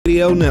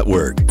Radio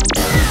Network.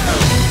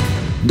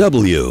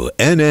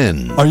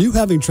 WNN. Are you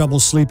having trouble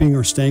sleeping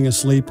or staying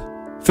asleep?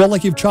 Feel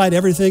like you've tried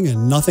everything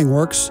and nothing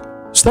works?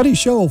 Studies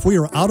show if we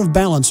are out of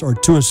balance or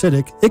too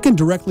acidic, it can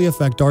directly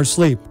affect our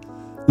sleep.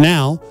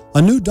 Now,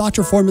 a new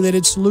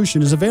doctor-formulated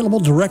solution is available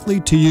directly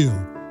to you.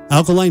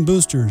 Alkaline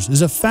Boosters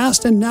is a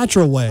fast and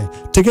natural way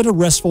to get a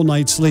restful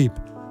night's sleep.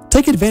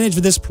 Take advantage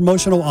of this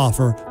promotional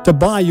offer to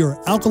buy your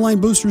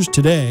Alkaline Boosters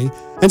today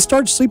and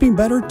start sleeping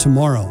better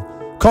tomorrow.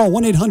 Call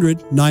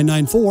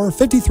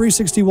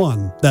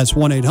 1-800-994-5361. That's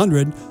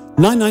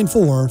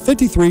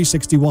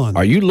 1-800-994-5361.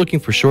 Are you looking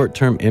for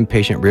short-term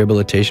inpatient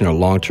rehabilitation or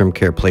long-term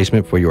care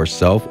placement for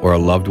yourself or a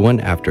loved one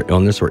after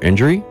illness or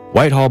injury?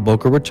 Whitehall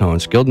Boca Raton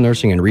Skilled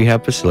Nursing and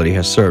Rehab Facility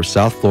has served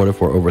South Florida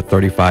for over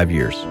 35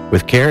 years.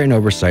 With care and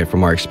oversight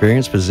from our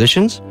experienced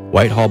physicians,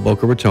 Whitehall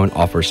Boca Raton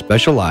offers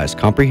specialized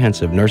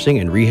comprehensive nursing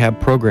and rehab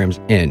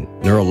programs in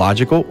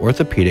neurological,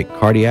 orthopedic,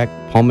 cardiac,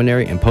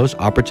 pulmonary, and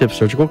post-operative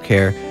surgical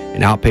care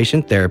and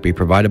outpatient therapy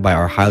provided by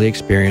our highly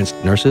experienced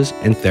nurses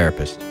and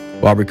therapists.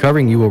 While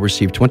recovering, you will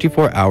receive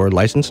 24-hour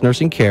licensed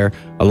nursing care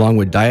along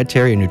with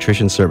dietary and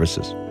nutrition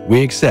services.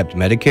 We accept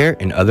Medicare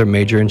and other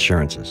major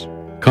insurances.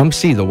 Come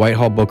see the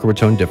Whitehall Boca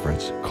Raton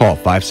difference. Call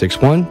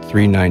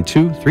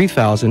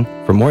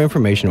 561-392-3000 for more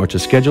information or to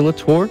schedule a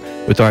tour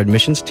with our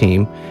admissions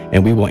team,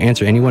 and we will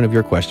answer any one of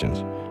your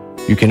questions.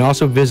 You can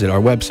also visit our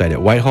website at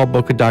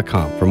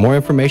whitehallboca.com. For more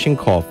information,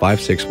 call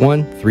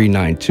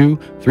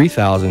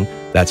 561-392-3000.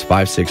 That's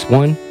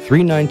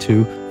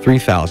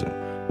 561-392-3000.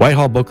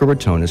 Whitehall Boca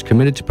Raton is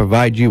committed to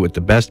provide you with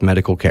the best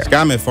medical care.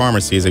 SkyMed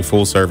Pharmacy is a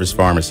full-service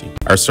pharmacy.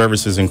 Our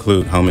services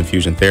include home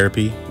infusion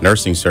therapy,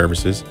 nursing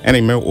services, and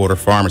a mail-order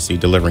pharmacy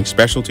delivering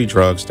specialty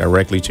drugs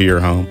directly to your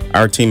home.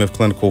 Our team of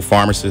clinical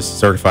pharmacists,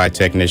 certified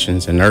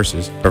technicians, and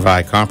nurses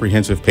provide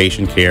comprehensive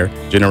patient care,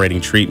 generating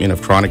treatment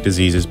of chronic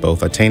diseases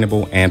both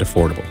attainable and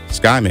affordable.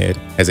 SkyMed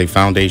has a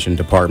foundation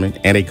department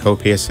and a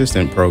copay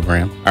assistant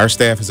program. Our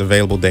staff is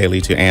available daily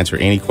to answer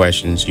any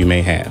questions you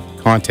may have.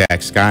 Contact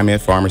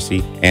SkyMed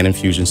Pharmacy and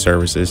Infusion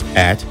Services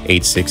at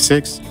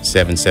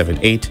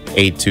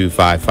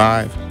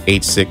 866-778-8255,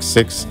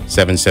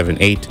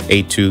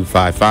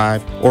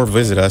 866-778-8255, or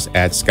visit us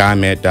at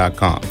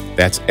skymed.com.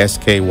 That's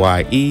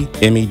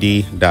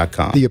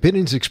SKYEMED.com. The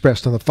opinions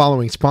expressed on the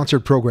following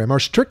sponsored program are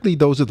strictly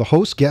those of the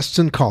host, guests,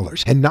 and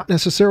callers, and not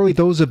necessarily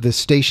those of this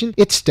station,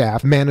 its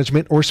staff,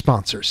 management, or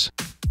sponsors.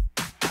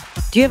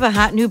 Do you have a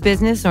hot new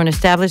business or an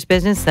established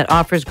business that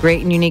offers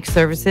great and unique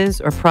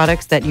services or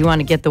products that you want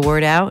to get the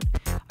word out?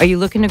 Are you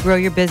looking to grow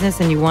your business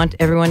and you want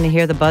everyone to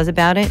hear the buzz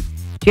about it?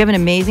 Do you have an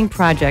amazing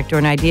project or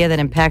an idea that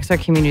impacts our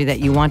community that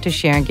you want to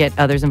share and get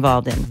others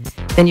involved in?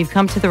 Then you've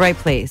come to the right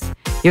place.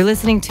 You're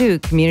listening to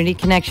Community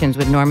Connections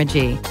with Norma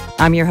G.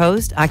 I'm your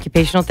host,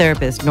 occupational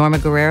therapist Norma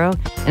Guerrero,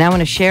 and I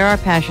want to share our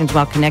passions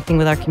while connecting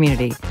with our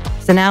community.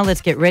 So now let's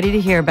get ready to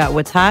hear about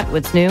what's hot,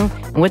 what's new,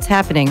 and what's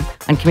happening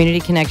on Community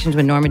Connections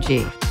with Norma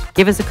G.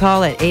 Give us a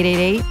call at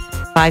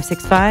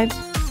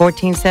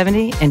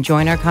 888-565-1470 and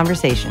join our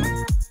conversation.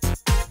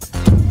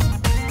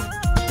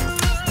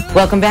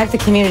 Welcome back to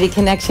Community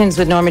Connections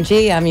with Norma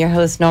G. I'm your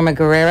host, Norma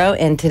Guerrero,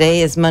 and today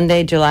is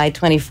Monday, July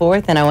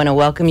 24th, and I want to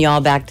welcome you all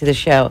back to the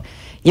show.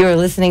 You're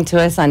listening to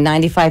us on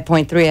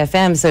 95.3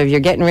 FM, so if you're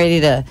getting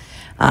ready to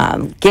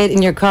get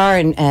in your car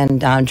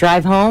and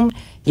drive home,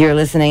 you're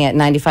listening at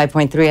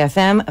 95.3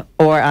 FM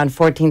or on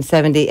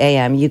 1470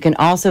 AM. You can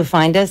also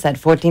find us at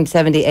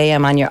 1470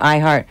 AM on your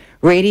iHeart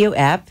Radio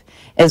app,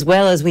 as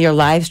well as we are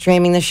live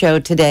streaming the show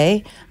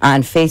today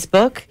on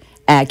Facebook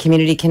at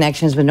Community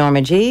Connections with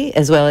Norma G,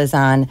 as well as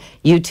on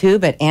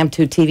YouTube at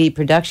AM2 TV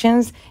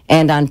Productions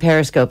and on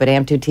Periscope at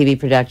AM2 TV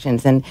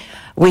Productions. And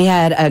we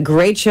had a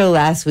great show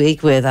last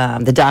week with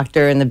the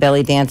doctor and the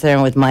belly dancer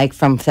and with Mike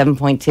from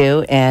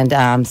 7.2.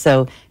 And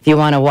so if you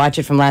want to watch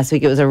it from last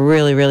week, it was a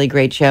really, really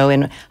great show.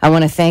 And I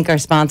want to thank our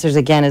sponsors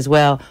again as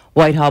well,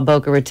 Whitehall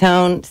Boca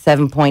Raton,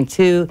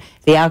 7.2,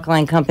 the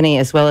Alkaline Company,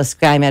 as well as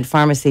SkyMed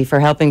Pharmacy for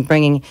helping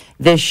bringing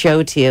this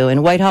show to you.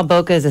 And Whitehall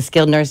Boca is a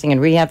skilled nursing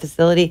and rehab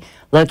facility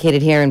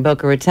located here in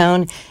Boca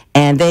Raton,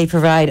 and they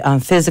provide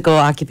physical,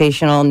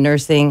 occupational,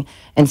 nursing,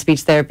 and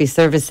speech therapy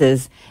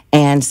services.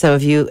 And so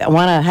if you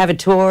want to have a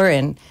tour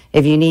and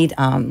if you need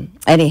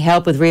any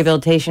help with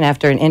rehabilitation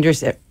after an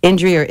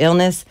injury or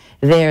illness,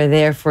 they're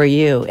there for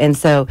you. And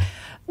so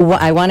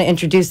I want to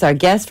introduce our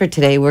guest for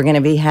today. We're going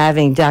to be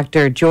having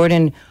Dr.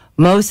 Jordan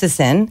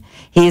Mosison.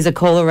 He's a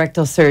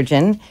colorectal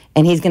surgeon,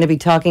 and he's going to be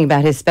talking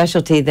about his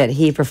specialty that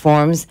he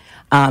performs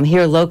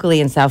here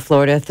locally in South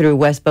Florida through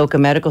West Boca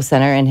Medical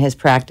Center in his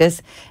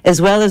practice,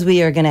 as well as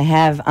we are going to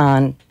have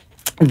on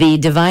the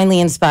divinely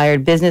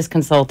inspired business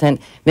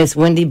consultant, Miss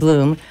Wendy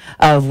Bloom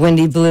of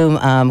Wendy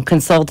Bloom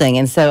Consulting.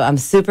 And so I'm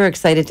super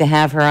excited to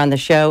have her on the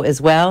show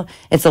as well.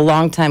 It's a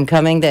long time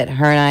coming that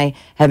her and I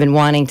have been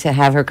wanting to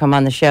have her come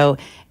on the show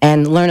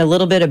and learn a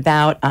little bit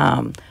about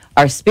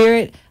our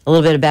spirit, a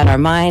little bit about our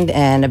mind,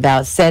 and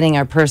about setting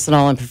our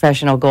personal and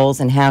professional goals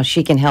and how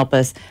she can help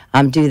us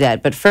do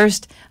that. But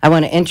first, I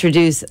want to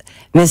introduce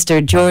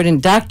Dr. Jordan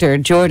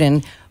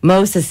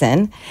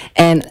Mosison.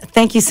 And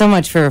thank you so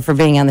much for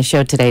being on the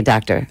show today,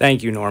 Doctor.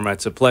 Thank you, Norma.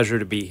 It's a pleasure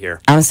to be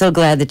here. I'm so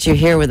glad that you're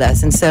here with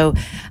us. And so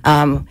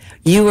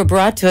you were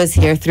brought to us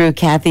here through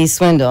Kathy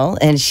Swindle,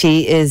 and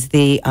she is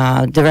the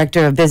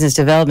Director of Business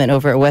Development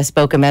over at West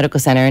Boca Medical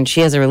Center, and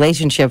she has a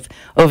relationship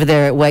over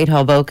there at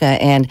Whitehall Boca,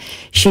 and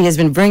she has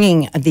been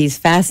bringing these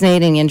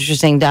fascinating,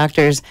 interesting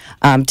doctors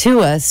to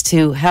us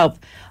to help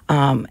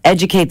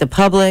educate the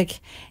public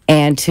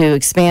and to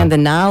expand the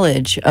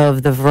knowledge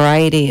of the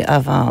variety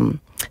of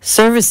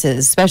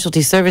services,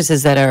 specialty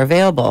services that are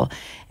available.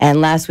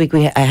 And last week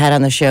I had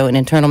on the show an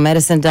internal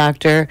medicine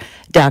doctor,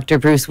 Dr.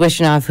 Bruce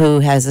Wishnoff, who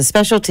has a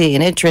specialty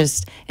and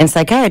interest in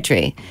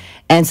psychiatry.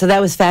 And so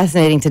that was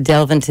fascinating to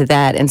delve into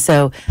that. And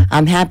so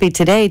I'm happy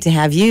today to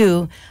have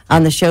you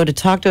on the show to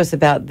talk to us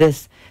about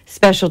this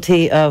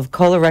specialty of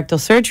colorectal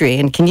surgery.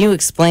 And can you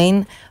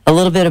explain a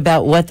little bit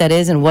about what that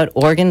is and what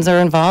organs are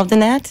involved in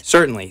that?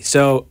 Certainly.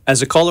 So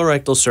as a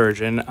colorectal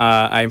surgeon,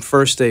 I'm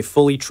first a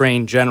fully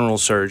trained general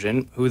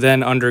surgeon who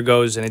then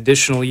undergoes an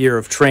additional year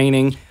of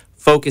training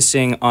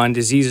focusing on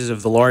diseases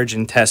of the large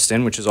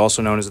intestine, which is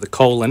also known as the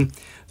colon,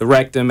 the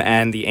rectum,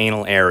 and the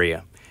anal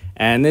area.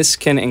 And this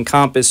can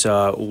encompass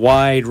a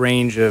wide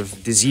range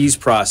of disease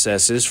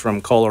processes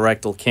from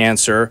colorectal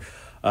cancer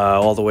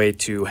all the way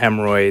to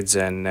hemorrhoids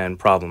and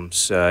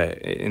problems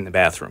in the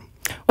bathroom.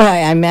 Well,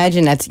 I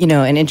imagine that's,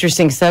 an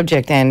interesting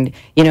subject. And,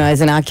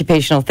 as an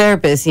occupational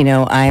therapist,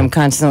 I am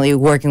constantly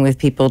working with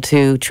people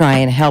to try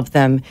and help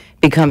them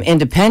become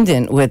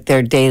independent with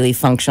their daily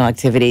functional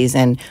activities.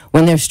 And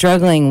when they're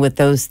struggling with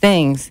those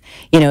things,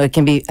 it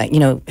can be,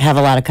 have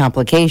a lot of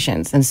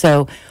complications. And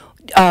so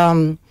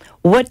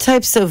what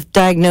types of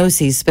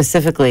diagnoses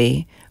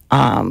specifically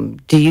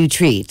do you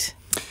treat?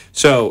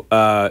 So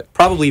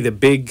probably the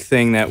big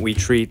thing that we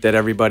treat that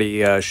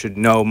everybody should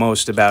know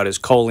most about is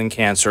colon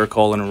cancer,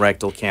 colon and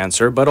rectal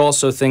cancer, but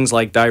also things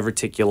like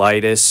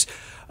diverticulitis,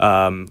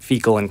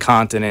 fecal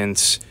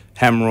incontinence,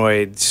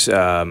 hemorrhoids,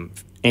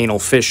 anal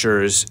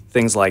fissures,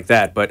 things like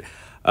that. But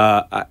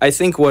I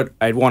think what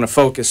I'd want to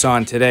focus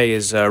on today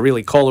is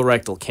really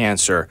colorectal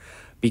cancer,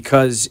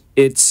 because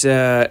it's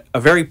a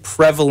very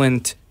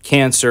prevalent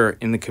cancer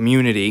in the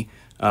community.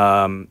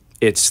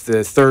 It's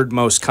the third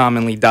most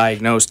commonly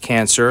diagnosed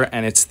cancer,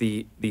 and it's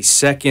the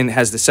second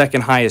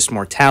highest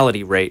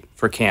mortality rate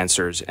for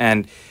cancers.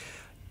 And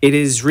it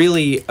is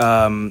really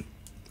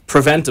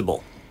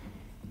preventable.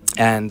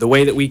 And the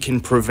way that we can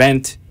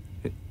prevent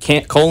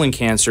colon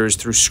cancer is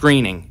through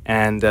screening.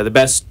 And the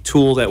best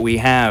tool that we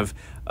have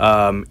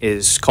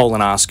is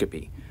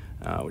colonoscopy,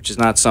 which is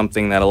not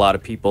something that a lot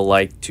of people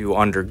like to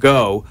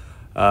undergo,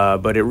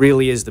 but it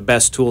really is the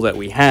best tool that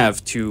we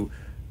have to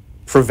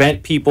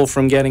prevent people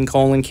from getting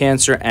colon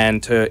cancer,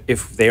 and to,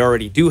 if they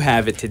already do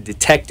have it, to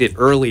detect it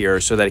earlier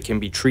so that it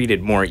can be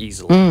treated more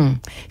easily.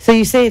 So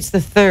you say it's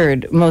the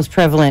third most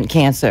prevalent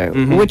cancer.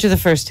 Which are the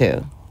first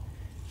two?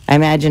 I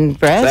imagine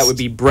breast? So that would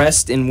be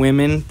breast in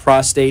women,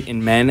 prostate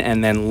in men,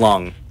 and then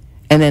lung.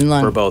 And then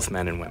lung. For both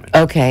men and women.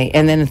 Okay,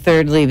 and then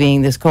thirdly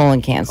being this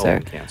colon cancer.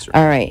 Colon cancer.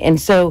 All right,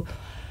 and so,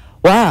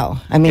 wow,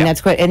 I mean,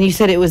 that's quite, and you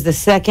said it was the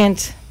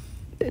second,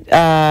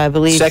 I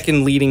believe.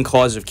 Second leading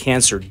cause of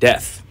cancer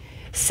death.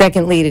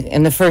 Second leading,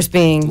 and the first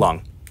being?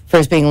 Lung.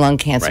 First being lung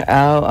cancer. Right.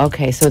 Oh,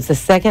 okay, so it's the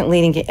second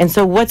leading, and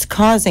so what's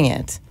causing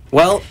it?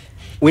 Well,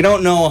 we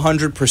don't know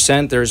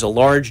 100%. There's a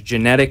large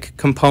genetic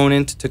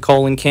component to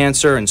colon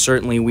cancer, and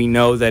certainly we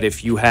know that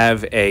if you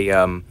have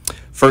a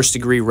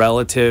first-degree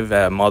relative,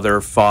 a mother,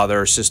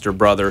 father, sister,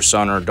 brother,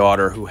 son, or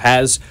daughter who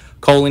has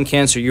colon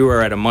cancer, you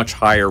are at a much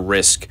higher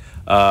risk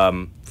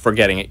for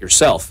getting it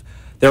yourself.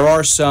 There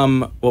are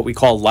some what we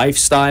call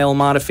lifestyle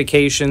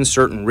modifications,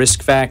 certain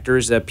risk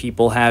factors that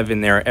people have in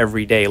their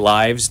everyday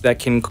lives that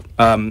can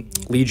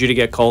lead you to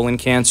get colon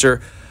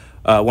cancer.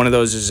 One of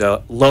those is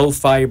a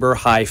low-fiber,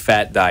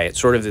 high-fat diet,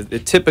 sort of the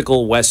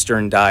typical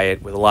Western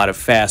diet with a lot of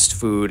fast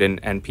food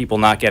and people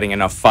not getting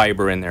enough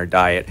fiber in their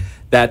diet.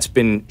 That's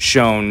been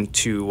shown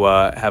to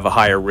have a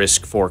higher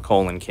risk for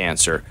colon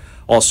cancer.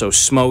 Also,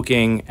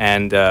 smoking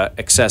and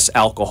excess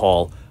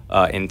alcohol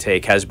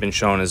intake has been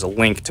shown as a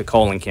link to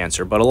colon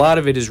cancer, but a lot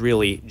of it is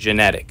really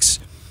genetics.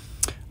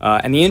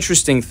 And the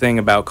interesting thing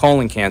about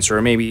colon cancer,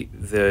 or maybe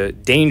the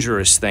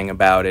dangerous thing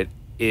about it,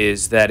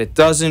 is that it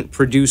doesn't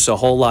produce a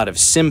whole lot of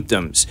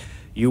symptoms.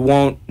 You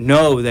won't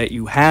know that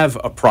you have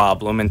a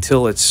problem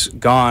until it's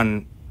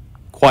gone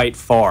quite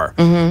far.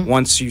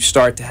 Once you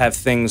start to have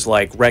things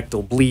like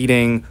rectal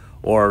bleeding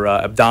or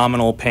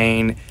abdominal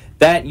pain,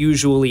 that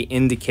usually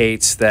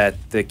indicates that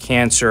the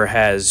cancer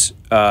has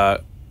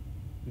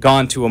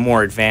gone to a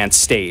more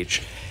advanced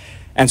stage.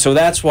 And so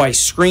that's why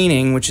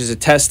screening, which is a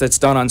test that's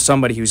done on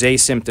somebody who's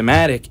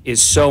asymptomatic,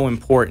 is so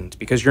important,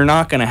 because you're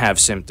not going to have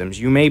symptoms.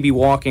 You may be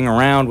walking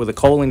around with a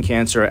colon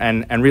cancer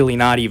and really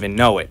not even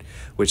know it.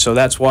 So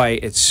that's why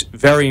it's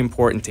very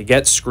important to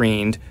get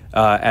screened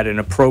at an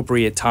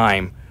appropriate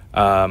time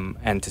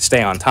and to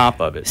stay on top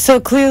of it. So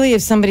clearly,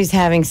 if somebody's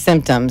having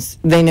symptoms,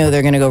 they know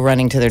they're going to go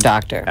running to their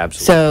doctor.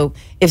 Absolutely. So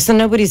if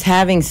nobody's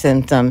having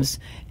symptoms,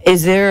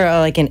 is there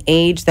like an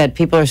age that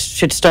people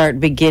should start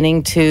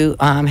beginning to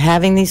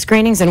having these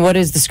screenings? And what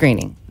is the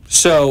screening?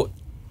 So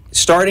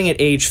starting at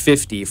age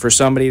 50 for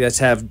somebody that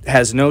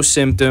has no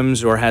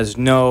symptoms or has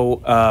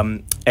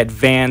no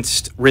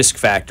advanced risk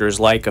factors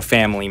like a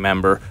family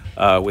member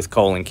with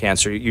colon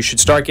cancer, you should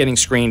start getting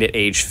screened at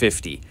age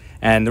 50.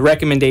 And the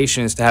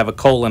recommendation is to have a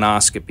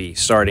colonoscopy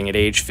starting at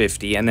age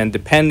 50, and then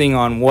depending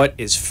on what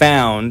is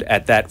found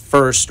at that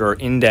first or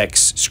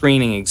index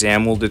screening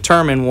exam will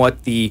determine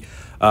what the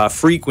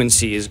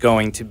frequency is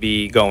going to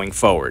be going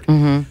forward.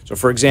 So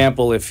for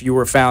example, if you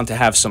were found to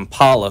have some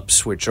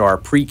polyps, which are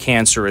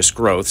precancerous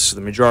growths,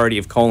 the majority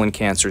of colon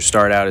cancers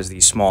start out as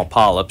these small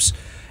polyps,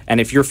 and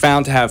if you're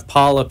found to have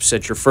polyps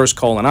at your first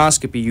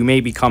colonoscopy, you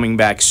may be coming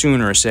back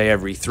sooner, say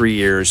every 3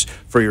 years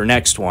for your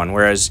next one,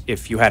 whereas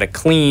if you had a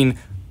clean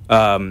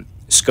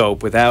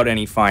scope without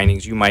any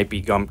findings, you might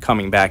be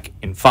coming back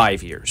in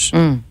 5 years.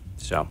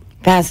 So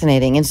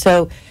Fascinating. And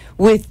so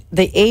with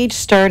the age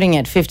starting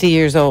at 50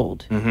 years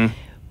old,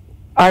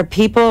 are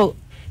people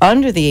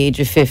under the age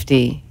of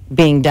 50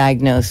 being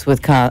diagnosed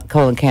with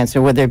colon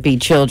cancer, whether it be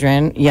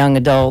children, young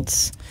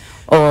adults,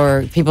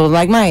 or people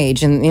like my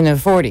age in their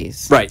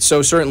 40s? Right.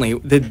 So certainly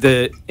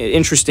the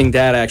interesting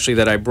data actually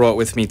that I brought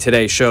with me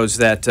today shows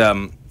that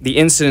the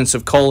incidence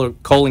of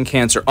colon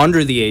cancer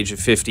under the age of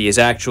 50 is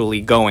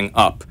actually going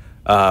up.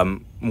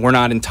 We're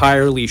not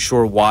entirely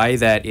sure why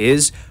that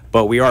is,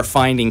 but we are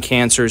finding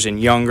cancers in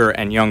younger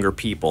and younger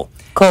people.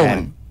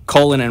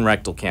 Colon and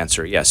rectal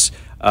cancer, yes.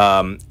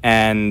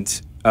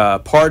 And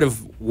part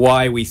of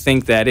why we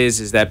think that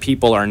is that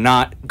people are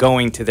not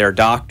going to their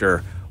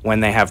doctor when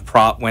they have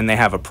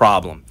a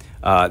problem.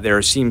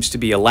 There seems to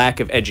be a lack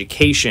of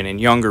education in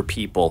younger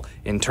people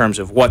in terms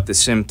of what the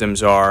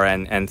symptoms are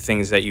and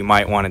things that you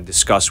might want to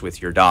discuss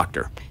with your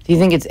doctor. Do you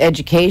think it's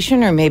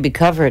education or maybe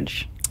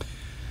coverage?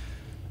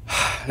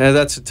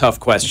 That's a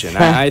tough question.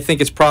 I think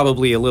it's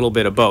probably a little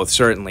bit of both,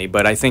 certainly,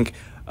 but I think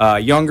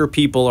younger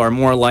people are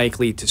more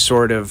likely to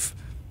sort of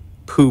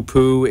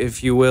poo-poo,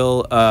 if you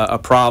will, a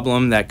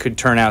problem that could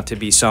turn out to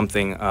be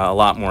something a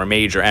lot more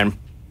major. And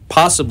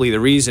possibly the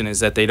reason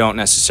is that they don't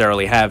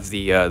necessarily have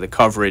the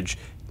coverage.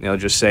 They'll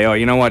just say, oh,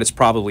 you know what, it's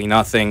probably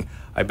nothing.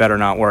 I better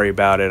not worry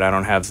about it. I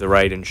don't have the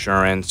right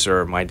insurance,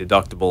 or my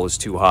deductible is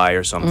too high,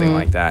 or something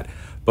like that.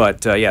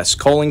 But yes,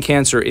 colon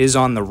cancer is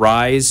on the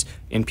rise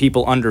in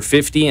people under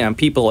 50, and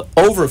people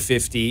over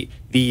 50,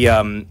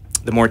 the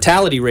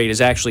mortality rate is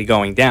actually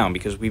going down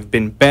because we've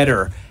been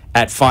better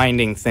at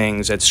finding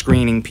things, at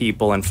screening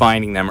people and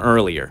finding them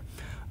earlier.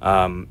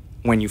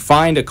 When you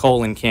find a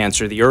colon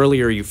cancer, the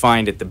earlier you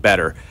find it, the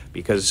better,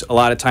 because a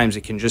lot of times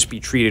it can just be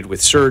treated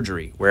with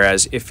surgery,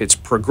 whereas if it's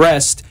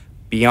progressed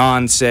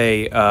beyond,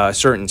 say, a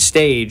certain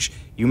stage,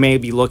 you may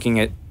be looking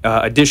at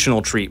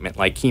additional treatment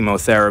like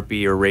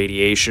chemotherapy or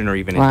radiation or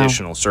even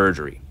additional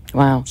surgery.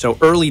 Wow. So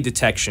early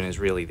detection is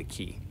really the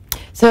key.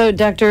 So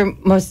Dr.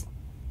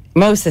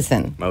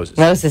 Mosesen,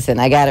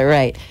 I got it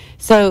right.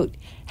 So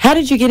how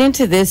did you get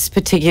into this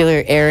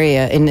particular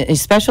area in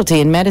specialty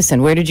in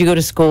medicine? Where did you go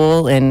to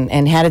school,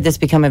 and how did this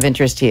become of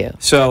interest to you?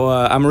 So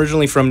I'm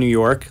originally from New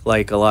York,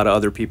 like a lot of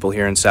other people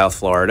here in South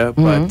Florida,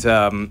 but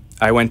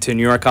I went to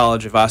New York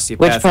College of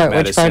Osteopathic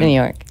Medicine. Which part of New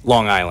York?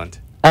 Long Island.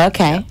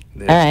 Okay.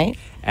 Yeah. All right.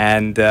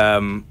 And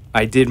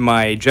I did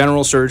my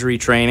general surgery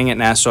training at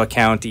Nassau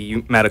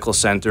County Medical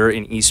Center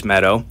in East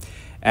Meadow.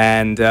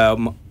 And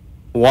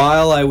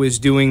while I was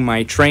doing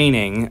my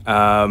training,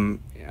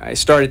 I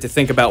started to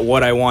think about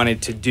what I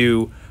wanted to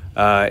do,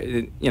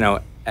 when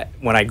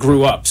I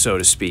grew up, so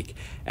to speak.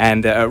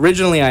 And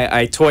originally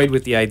I toyed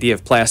with the idea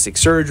of plastic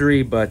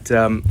surgery, but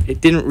it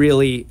didn't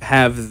really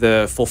have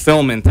the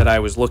fulfillment that I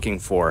was looking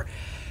for.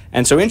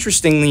 And so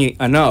interestingly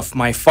enough,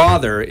 my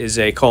father is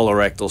a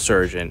colorectal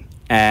surgeon,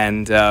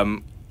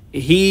 and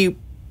he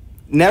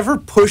never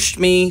pushed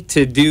me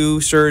to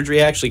do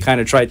surgery. Actually kind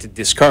of tried to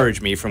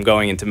discourage me from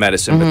going into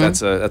medicine, but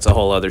that's a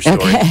whole other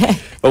story. Okay.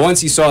 But once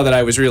he saw that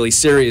I was really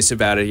serious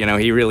about it,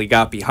 he really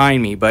got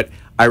behind me. But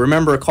I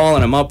remember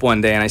calling him up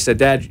one day and I said,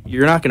 Dad,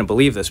 you're not going to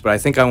believe this, but I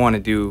think I want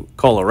to do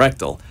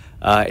colorectal.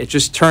 It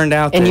just turned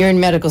out And you're in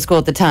medical school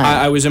at the time?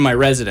 I was in my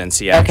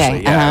residency, actually.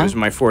 Okay. Yeah, I was in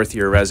my 4th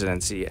year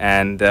residency.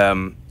 And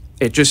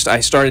I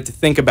started to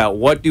think about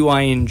what do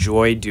I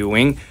enjoy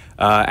doing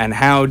and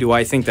how do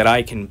I think that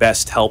I can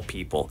best help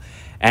people.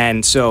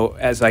 And so,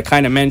 as I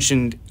kind of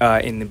mentioned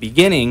in the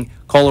beginning,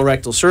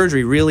 colorectal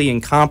surgery really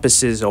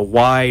encompasses a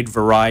wide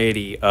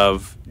variety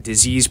of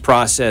disease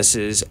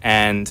processes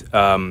and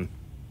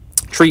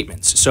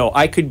treatments. So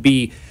I could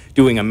be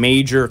doing a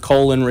major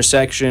colon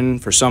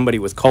resection for somebody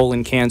with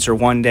colon cancer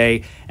one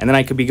day, and then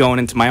I could be going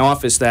into my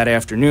office that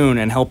afternoon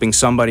and helping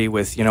somebody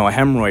with, a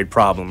hemorrhoid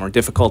problem or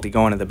difficulty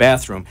going to the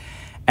bathroom.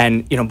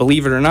 And,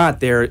 believe it or not,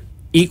 they're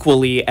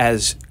equally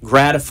as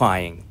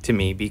gratifying to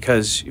me,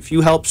 because if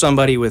you help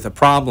somebody with a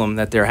problem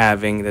that they're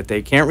having that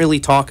they can't really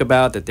talk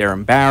about, that they're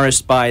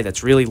embarrassed by,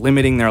 that's really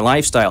limiting their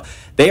lifestyle,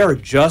 they are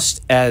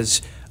just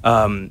as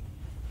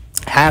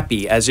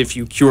happy as if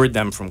you cured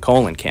them from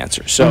colon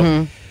cancer.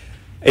 So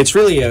it's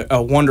really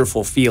a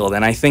wonderful field,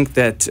 and I think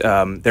that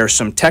there's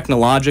some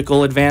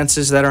technological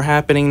advances that are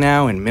happening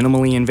now in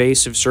minimally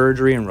invasive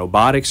surgery and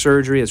robotic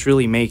surgery. It's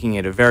really making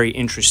it a very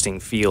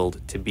interesting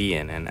field to be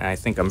in, and I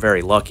think I'm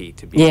very lucky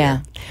to be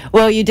here.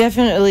 Well, you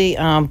definitely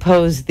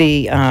pose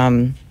the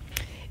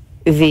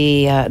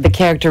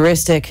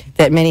characteristic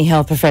that many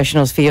health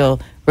professionals feel,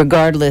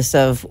 regardless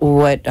of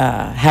what,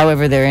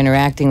 however they're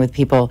interacting with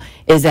people,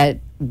 is that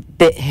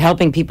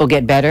helping people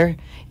get better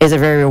is a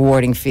very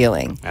rewarding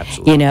feeling.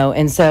 Absolutely. You know,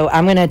 and so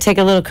I'm going to take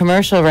a little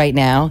commercial right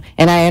now,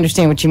 and I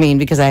understand what you mean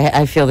because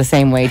I feel the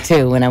same way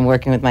too when I'm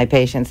working with my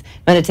patients.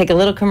 I'm going to take a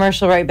little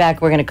commercial right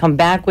back. We're going to come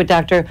back with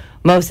Dr.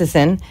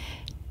 Mosesen.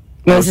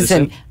 I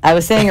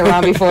was saying it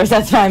wrong before, so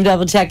that's why I'm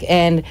double check.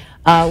 And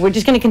we're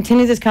just going to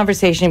continue this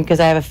conversation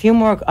because I have a few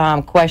more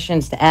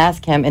questions to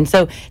ask him. And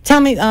so tell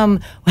me,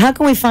 how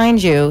can we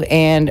find you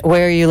and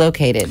where are you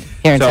located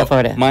here in South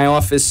Florida? My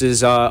office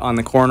is on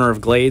the corner of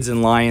Glades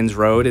and Lyons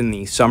Road in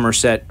the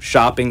Somerset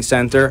Shopping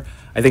Center.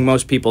 I think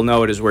most people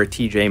know it as where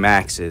TJ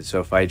Maxx is, so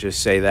if I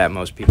just say that,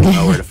 most people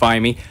know where to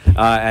find me.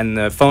 And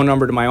the phone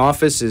number to my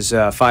office is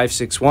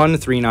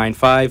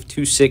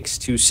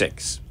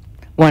 561-395-2626.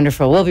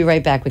 Wonderful. We'll be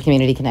right back with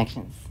Community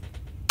Connections.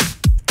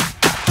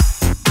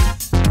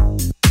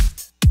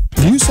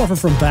 Do you suffer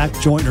from back,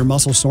 joint, or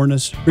muscle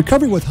soreness?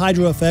 Recovery with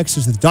HydroFX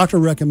is the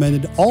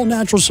doctor-recommended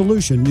all-natural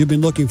solution you've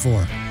been looking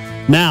for.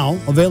 Now,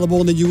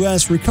 available in the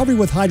U.S., Recovery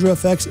with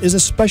HydroFX is a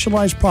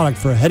specialized product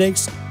for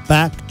headaches,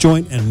 back,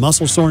 joint, and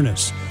muscle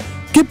soreness.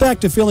 Get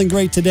back to feeling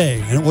great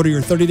today and order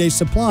your 30-day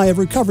supply of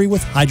Recovery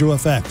with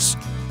HydroFX.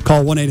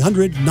 Call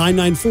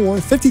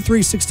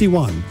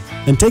 1-800-994-5361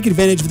 and take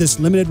advantage of this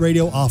limited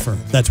radio offer.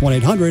 That's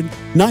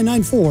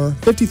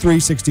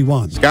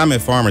 1-800-994-5361.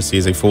 SkyMed Pharmacy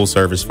is a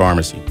full-service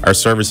pharmacy. Our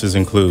services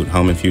include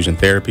home infusion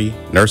therapy,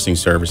 nursing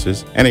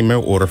services, and a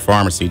mail-order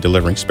pharmacy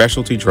delivering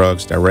specialty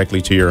drugs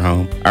directly to your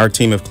home. Our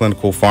team of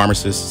clinical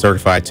pharmacists,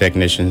 certified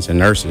technicians, and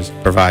nurses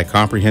provide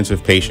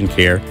comprehensive patient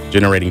care,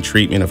 generating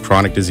treatment of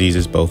chronic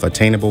diseases both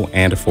attainable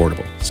and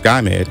affordable.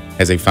 SkyMed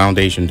has a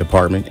foundation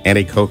department and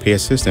a copay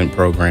assistant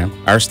program.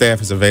 Our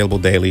staff is available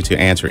daily to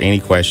answer any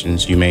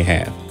questions you may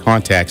have.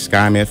 Contact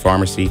SkyMed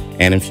Pharmacy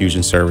and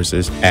Infusion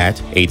Services at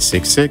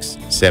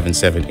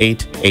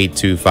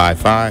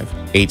 866-778-8255,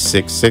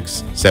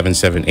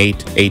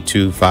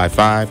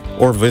 866-778-8255,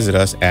 or visit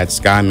us at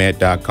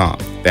skymed.com.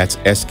 That's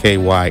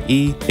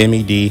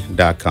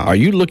SKYEMED.com. Are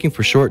you looking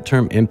for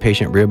short-term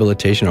inpatient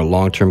rehabilitation or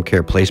long-term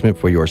care placement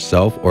for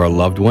yourself or a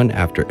loved one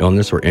after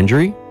illness or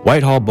injury?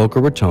 Whitehall Boca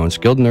Raton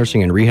Skilled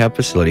Nursing and Rehab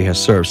Facility has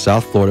served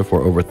South Florida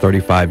for over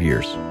 35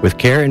 years. With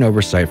care and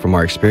oversight from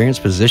our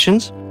experienced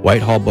physicians,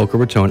 Whitehall Boca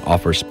Raton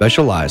offers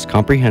specialized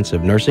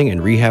comprehensive nursing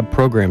and rehab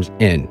programs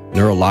in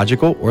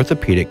neurological,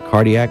 orthopedic,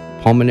 cardiac,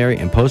 pulmonary,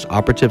 and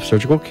post-operative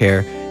surgical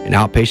care and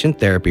outpatient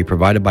therapy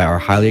provided by our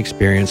highly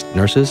experienced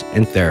nurses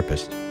and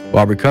therapists.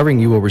 While recovering,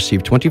 you will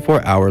receive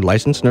 24-hour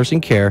licensed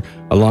nursing care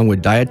along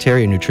with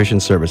dietary and nutrition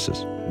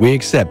services. We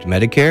accept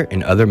Medicare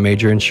and other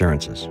major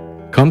insurances.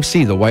 Come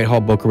see the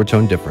Whitehall Boca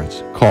Raton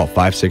difference. Call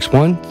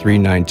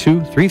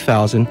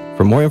 561-392-3000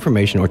 for more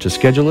information or to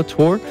schedule a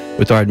tour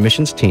with our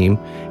admissions team,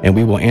 and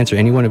we will answer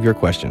any one of your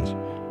questions.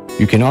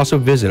 You can also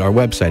visit our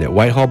website at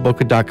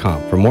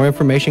whitehallboca.com. For more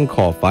information,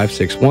 call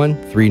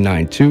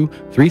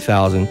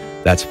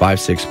 561-392-3000. That's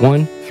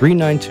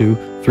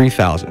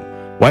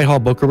 561-392-3000. Whitehall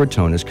Boca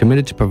Raton is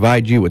committed to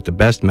provide you with the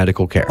best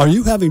medical care. Are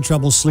you having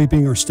trouble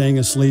sleeping or staying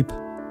asleep?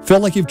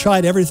 Feel like you've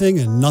tried everything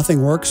and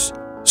nothing works?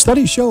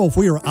 Studies show if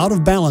we are out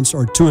of balance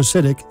or too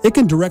acidic, it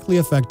can directly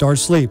affect our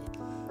sleep.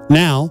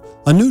 Now,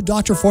 a new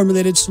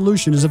doctor-formulated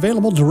solution is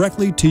available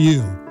directly to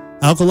you.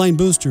 Alkaline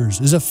Boosters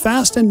is a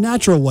fast and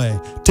natural way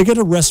to get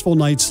a restful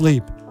night's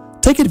sleep.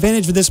 Take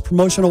advantage of this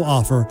promotional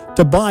offer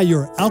to buy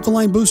your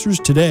Alkaline Boosters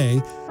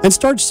today and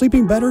start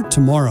sleeping better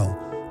tomorrow.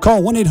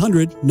 Call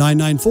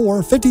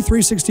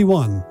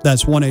 1-800-994-5361.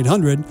 That's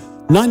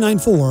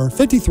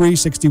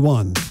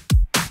 1-800-994-5361.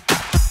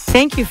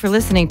 Thank you for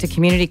listening to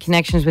Community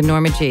Connections with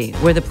Norma G.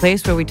 We're the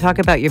place where we talk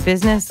about your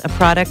business, a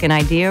product, an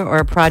idea, or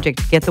a project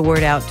to get the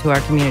word out to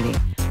our community.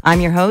 I'm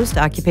your host,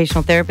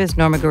 occupational therapist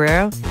Norma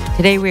Guerrero.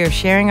 Today we are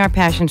sharing our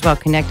passions while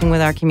connecting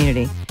with our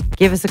community.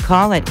 Give us a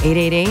call at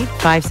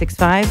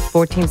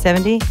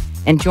 888-565-1470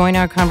 and join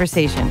our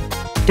conversation.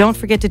 Don't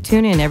forget to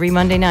tune in every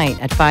Monday night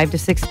at 5 to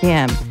 6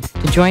 p.m.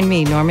 to join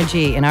me, Norma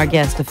G., and our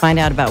guests to find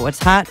out about what's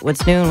hot,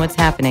 what's new, and what's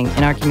happening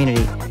in our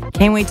community.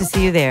 Can't wait to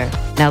see you there.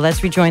 Now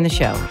let's rejoin the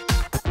show.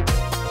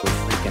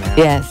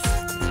 Yes.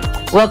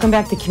 Welcome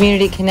back to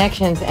Community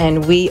Connections,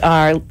 and we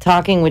are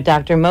talking with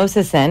Dr.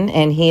 Mosesen,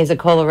 and he is a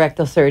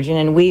colorectal surgeon,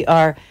 and we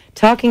are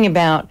talking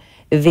about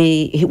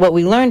what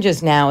we learned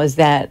just now is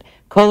that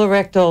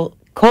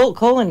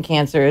colon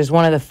cancer is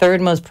one of the third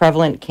most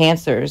prevalent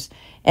cancers,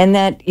 and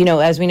that, you know,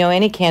 as we know,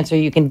 any cancer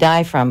you can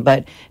die from,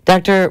 but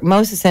Dr.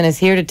 Mosesen is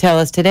here to tell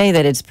us today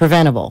that it's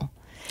preventable.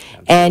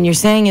 And you're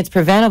saying it's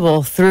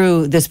preventable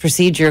through this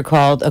procedure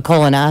called a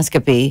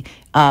colonoscopy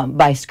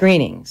by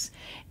screenings.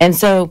 And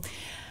so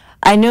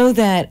I know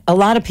that a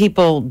lot of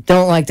people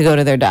don't like to go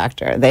to their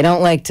doctor. They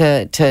don't like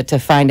to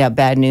find out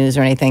bad news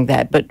or anything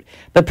like that.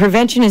 But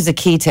prevention is the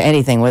key to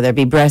anything, whether it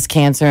be breast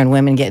cancer and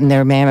women getting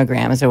their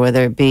mammograms, or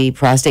whether it be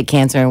prostate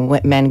cancer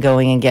and men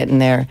going and getting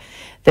their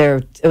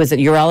was it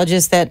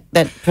urologists that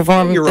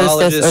perform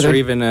urologists or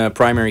even a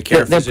primary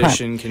care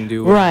physician can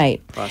do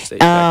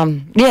prostate.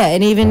 Yeah,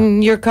 and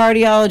even your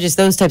cardiologist,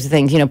 those types of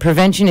things.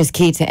 Prevention is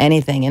key to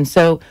anything. And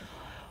so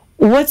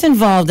what's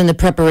involved in the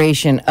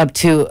preparation up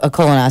to a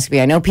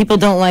colonoscopy? I know people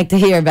don't like to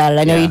hear about it.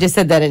 I know you just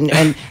said that, and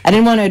I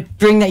didn't want to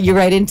bring you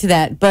right into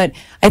that, but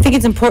I think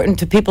it's important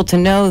to people to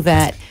know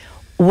that.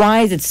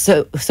 Why is it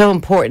so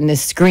important,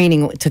 this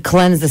screening, to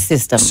cleanse the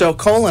system? So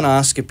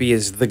colonoscopy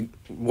is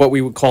what we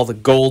would call the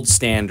gold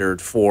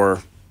standard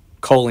for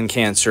colon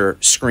cancer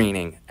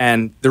screening.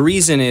 And the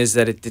reason is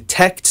that it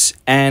detects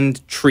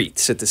and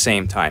treats at the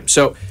same time.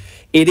 So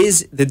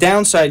the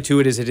downside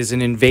to it is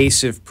an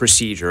invasive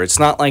procedure. It's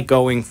not like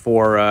going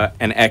for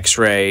an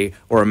X-ray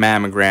or a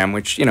mammogram,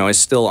 which, is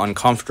still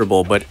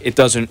uncomfortable, but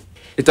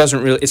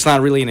it's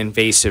not really an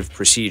invasive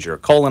procedure.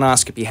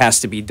 Colonoscopy has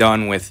to be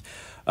done with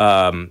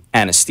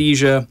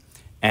anesthesia,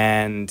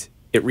 and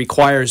it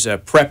requires a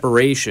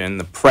preparation,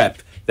 the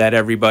prep, that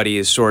everybody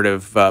is sort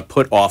of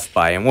put off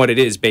by. And what it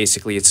is,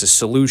 basically, it's a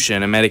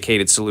solution, a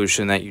medicated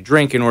solution that you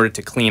drink in order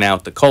to clean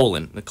out the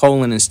colon. The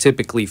colon is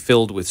typically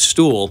filled with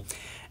stool,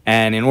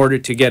 and in order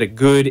to get a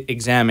good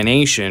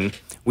examination,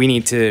 we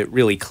need to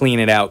really clean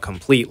it out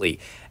completely.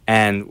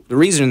 And the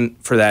reason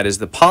for that is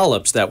the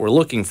polyps that we're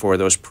looking for,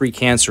 those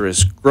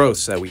precancerous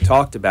growths that we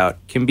talked about,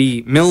 can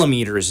be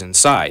millimeters in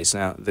size.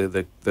 Now,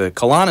 the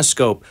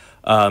colonoscope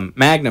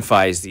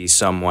magnifies these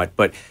somewhat,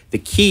 but the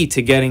key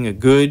to getting a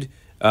good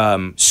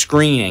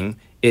screening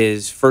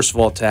is, first of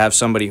all, to have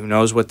somebody who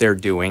knows what they're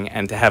doing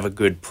and to have a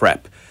good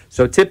prep.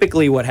 So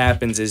typically what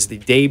happens is the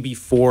day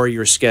before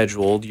you're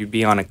scheduled, you'd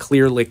be on a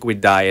clear liquid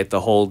diet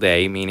the whole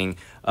day, meaning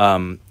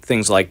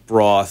things like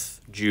broth,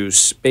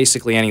 juice,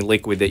 basically any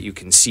liquid that you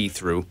can see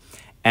through.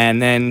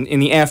 And then in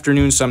the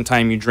afternoon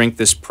sometime you drink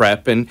this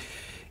prep, and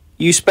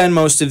you spend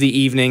most of the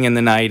evening and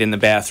the night in the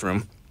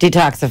bathroom.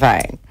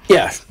 Detoxifying.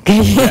 Yeah.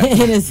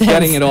 In a sense.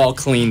 Getting it all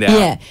cleaned out.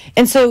 Yeah.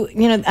 And so,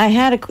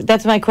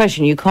 that's my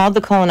question. You called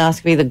the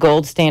colonoscopy the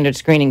gold standard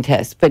screening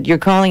test, but you're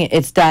calling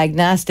it's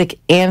diagnostic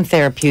and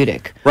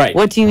therapeutic. Right.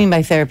 What do you mean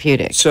by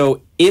therapeutic?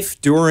 So if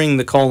during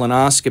the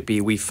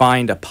colonoscopy we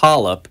find a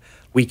polyp,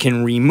 we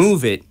can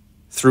remove it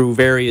through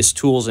various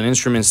tools and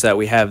instruments that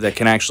we have that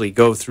can actually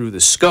go through the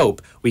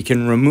scope. We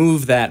can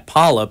remove that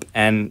polyp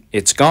and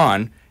it's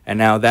gone, and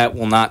now that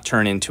will not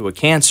turn into a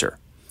cancer.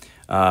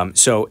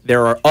 So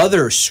there are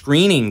other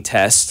screening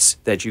tests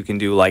that you can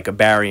do, like a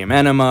barium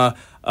enema.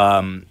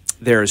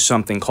 There's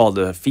something called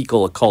a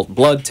fecal occult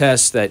blood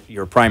test that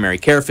your primary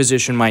care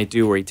physician might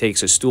do, where he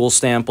takes a stool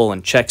sample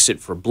and checks it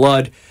for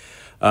blood.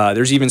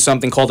 There's even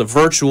something called a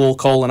virtual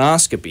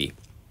colonoscopy,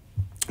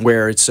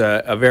 where it's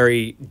a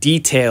very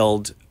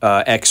detailed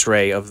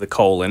X-ray of the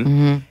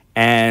colon,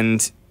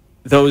 and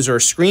those are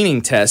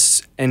screening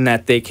tests in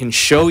that they can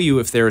show you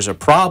if there's a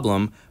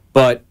problem,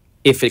 but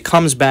if it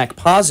comes back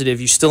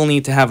positive, you still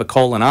need to have a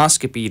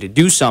colonoscopy to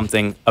do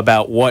something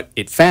about what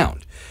it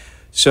found.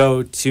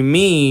 So to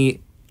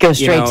me, go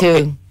straight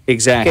to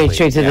exactly go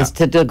straight to this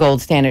to the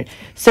gold standard.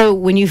 So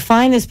when you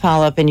find this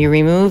polyp and you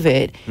remove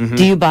it,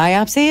 do you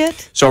biopsy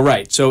it?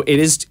 So it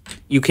is.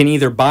 You can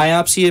either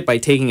biopsy it by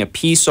taking a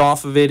piece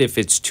off of it if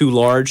it's too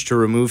large to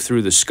remove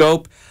through the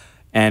scope,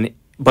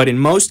 but in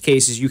most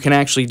cases you can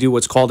actually do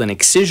what's called an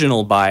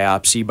excisional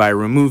biopsy by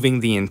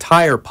removing the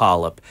entire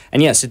polyp.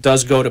 And yes, it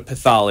does go to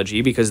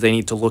pathology because they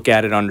need to look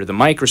at it under the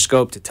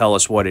microscope to tell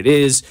us what it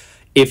is,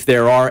 if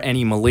there are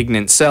any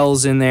malignant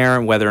cells in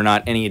there, whether or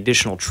not any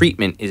additional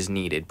treatment is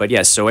needed. But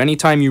yes, so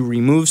anytime you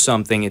remove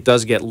something, it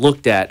does get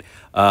looked at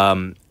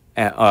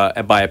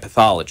by a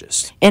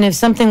pathologist. And if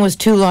something was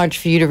too large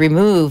for you to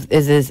remove,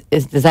 does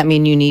that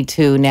mean you need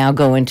to now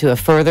go into a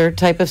further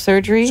type of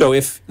surgery? So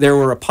if there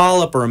were a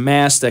polyp or a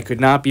mass that could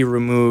not be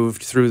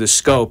removed through the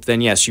scope, then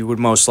yes, you would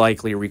most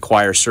likely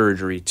require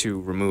surgery to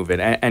remove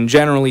it. And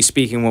generally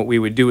speaking, what we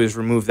would do is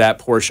remove that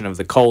portion of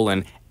the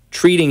colon,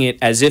 treating it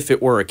as if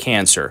it were a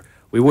cancer.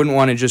 We wouldn't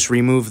want to just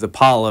remove the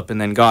polyp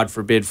and then, God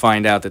forbid,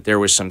 find out that there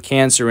was some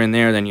cancer in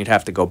there. Then you'd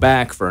have to go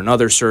back for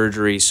another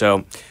surgery.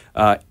 So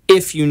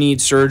if you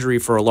need surgery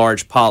for a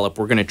large polyp,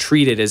 we're going to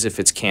treat it as if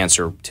it's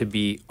cancer to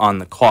be on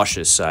the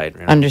cautious side.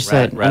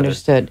 Understood.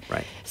 Understood.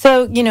 Right.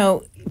 So,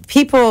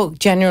 people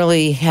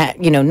generally,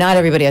 not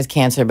everybody has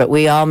cancer, but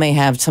we all may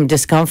have some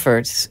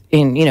discomforts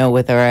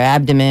with our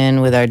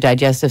abdomen, with our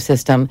digestive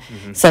system,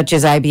 such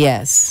as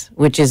IBS,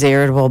 which is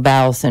irritable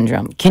bowel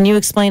syndrome. Can you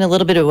explain a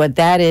little bit of what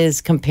that is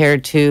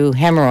compared to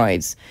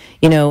hemorrhoids?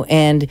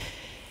 And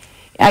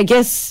I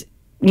guess,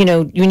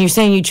 when you're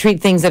saying you treat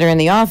things that are in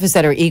the office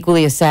that are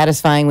equally as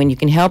satisfying when you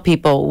can help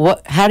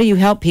people, how do you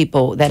help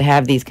people that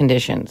have these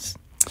conditions?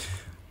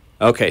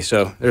 Okay,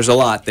 so there's a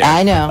lot there.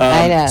 I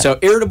know. So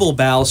irritable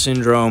bowel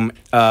syndrome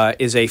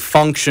is a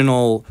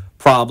functional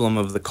problem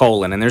of the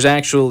colon. And there's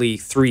actually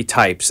three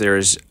types.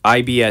 There's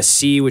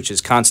IBS-C, which is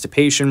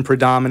constipation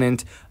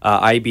predominant,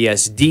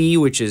 IBS-D,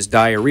 which is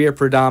diarrhea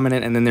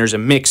predominant, and then there's a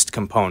mixed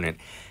component.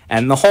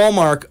 And the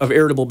hallmark of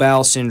irritable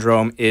bowel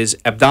syndrome is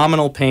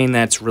abdominal pain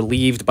that's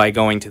relieved by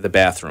going to the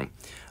bathroom.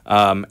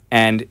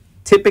 And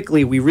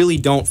typically, we really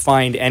don't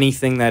find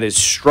anything that is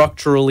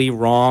structurally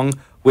wrong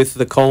with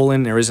the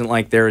colon. There isn't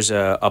like there's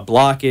a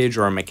blockage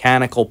or a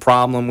mechanical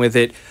problem with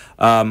it.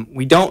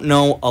 We don't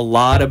know a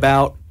lot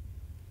about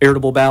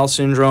irritable bowel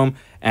syndrome,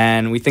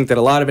 and we think that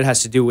a lot of it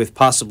has to do with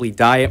possibly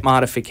diet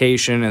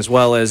modification as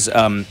well as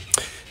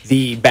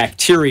the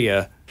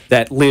bacteria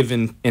that live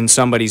in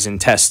somebody's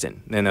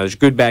intestine. And there's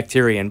good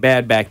bacteria and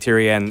bad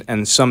bacteria,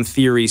 and some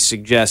theories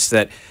suggest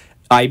that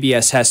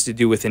IBS has to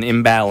do with an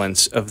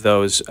imbalance of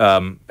those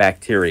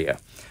bacteria.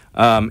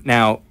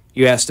 Now,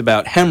 you asked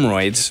about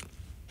hemorrhoids.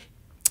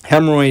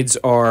 Hemorrhoids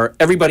are,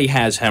 everybody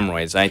has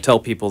hemorrhoids. I tell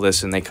people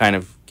this and they kind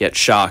of get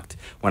shocked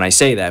when I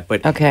say that,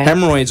 but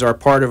hemorrhoids are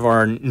part of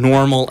our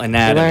normal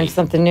anatomy. You learn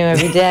something new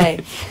every day.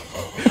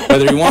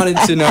 Whether you wanted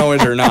to know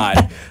it or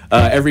not,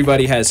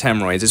 everybody has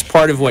hemorrhoids. It's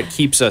part of what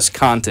keeps us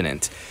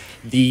continent.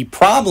 The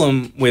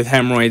problem with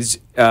hemorrhoids,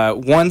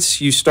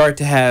 once you start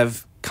to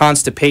have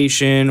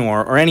constipation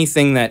or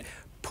anything that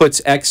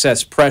puts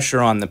excess pressure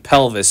on the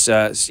pelvis,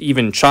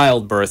 even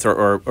childbirth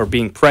or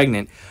being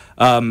pregnant,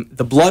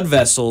 the blood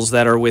vessels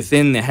that are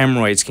within the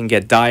hemorrhoids can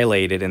get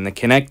dilated and the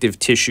connective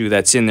tissue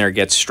that's in there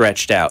gets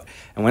stretched out.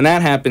 And when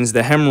that happens,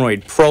 the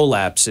hemorrhoid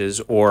prolapses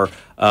or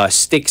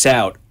sticks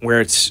out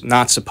where it's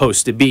not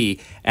supposed to be,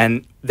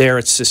 and there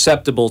it's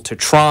susceptible to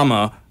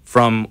trauma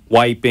from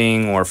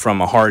wiping or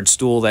from a hard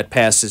stool that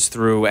passes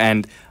through,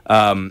 and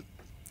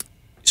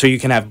so you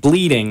can have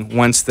bleeding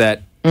once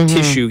that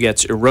tissue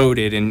gets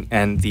eroded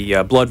and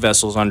the blood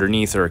vessels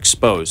underneath are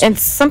exposed. And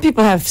some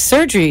people have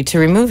surgery to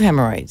remove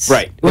hemorrhoids.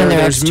 Right. When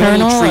There's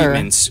external many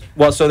treatments.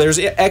 Well, so there's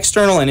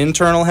external and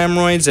internal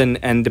hemorrhoids,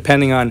 and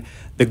depending on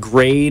the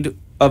grade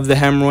of the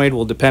hemorrhoid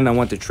will depend on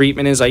what the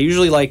treatment is. I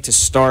usually like to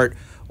start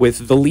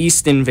with the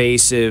least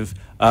invasive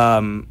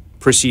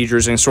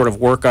procedures and sort of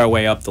work our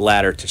way up the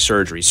ladder to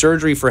surgery.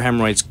 Surgery for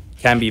hemorrhoids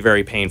can be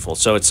very painful,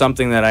 so it's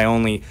something that I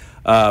only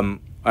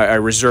I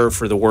reserve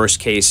for the worst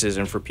cases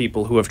and for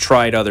people who have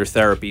tried other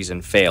therapies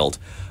and failed.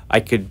 I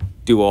could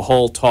do a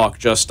whole talk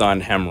just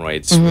on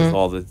hemorrhoids with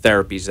all the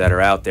therapies that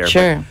are out there.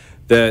 Sure.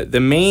 But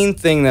the main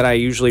thing that I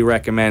usually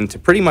recommend to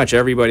pretty much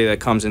everybody that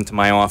comes into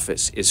my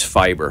office is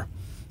fiber.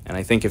 And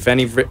I think if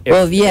any... that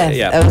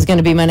was going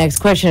to be my next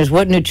question, is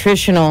what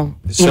nutritional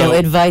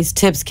advice,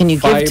 tips can you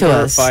give to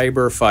us?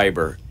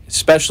 Fiber.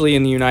 Especially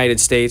in the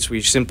United States,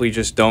 we simply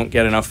just don't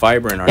get enough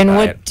fiber in our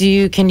diet.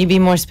 And can you be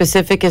more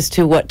specific as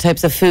to what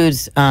types of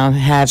foods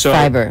have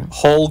fiber?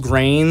 Whole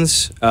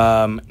grains,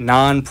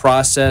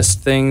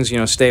 non-processed things,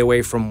 stay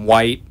away from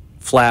white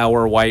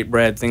flour, white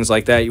bread, things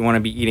like that. You want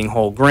to be eating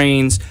whole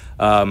grains,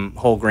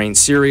 whole grain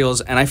cereals.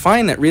 And I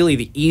find that really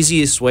the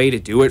easiest way to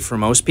do it for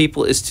most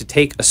people is to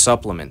take a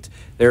supplement.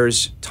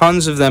 There's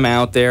tons of them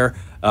out there.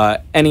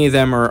 Any of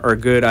them are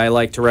good. I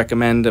like to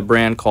recommend a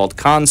brand called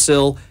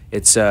Consil.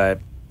 It's a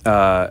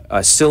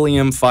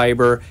psyllium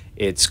fiber.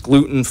 It's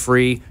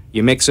gluten-free.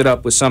 You mix it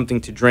up with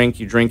something to drink.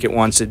 You drink it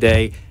once a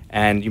day,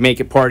 and you make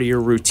it part of your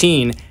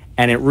routine.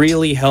 And it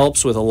really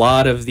helps with a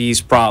lot of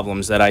these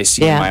problems that I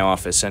see in my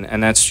office.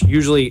 And that's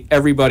usually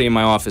everybody in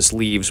my office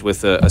leaves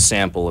with a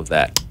sample of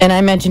that. And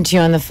I mentioned to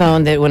you on the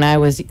phone that when I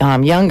was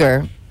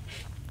younger,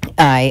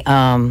 I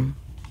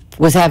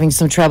was having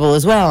some trouble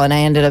as well, and I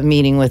ended up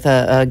meeting with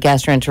a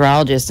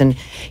gastroenterologist, and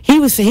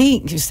he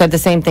said the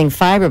same thing,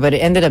 fiber, but it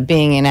ended up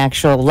being an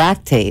actual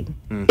lactate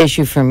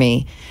issue for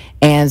me.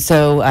 And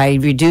so I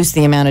reduced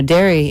the amount of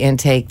dairy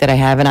intake that I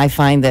have, and I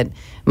find that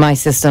my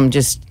system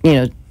just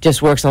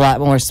works a lot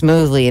more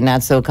smoothly and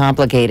not so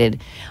complicated.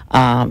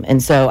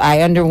 And so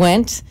I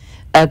underwent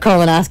a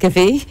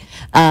colonoscopy.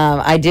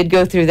 I did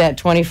go through that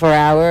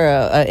 24-hour,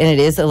 and it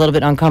is a little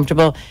bit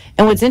uncomfortable.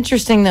 And what's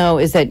interesting, though,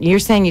 is that you're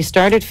saying you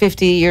started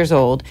 50 years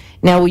old.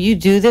 Now, will you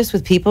do this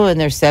with people in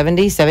their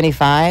 70s,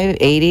 75,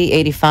 80,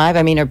 85?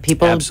 I mean, are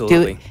people...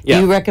 Absolutely. Do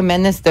you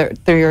recommend this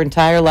through your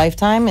entire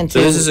lifetime into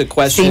this is a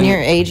question, senior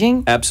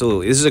aging?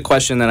 Absolutely. This is a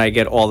question that I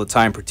get all the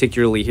time,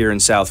 particularly here in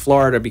South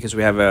Florida, because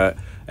we have a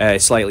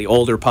slightly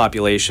older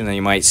population than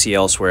you might see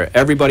elsewhere.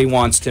 Everybody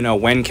wants to know,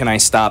 when can I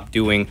stop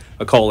doing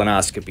a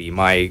colonoscopy?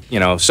 My,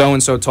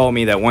 so-and-so told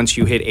me that once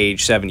you hit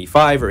age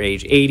 75 or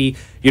age 80,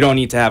 you don't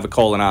need to have a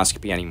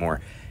colonoscopy anymore.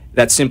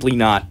 That's simply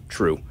not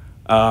true.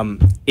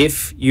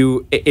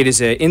 It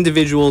is an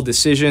individual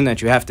decision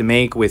that you have to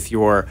make with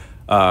your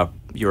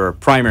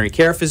primary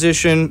care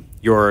physician,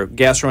 your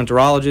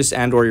gastroenterologist,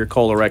 and or your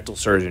colorectal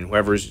surgeon,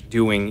 whoever's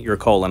doing your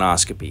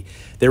colonoscopy.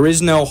 There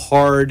is no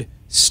hard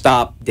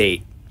stop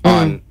date.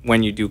 on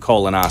when you do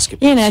colonoscopy.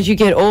 Yeah, and as you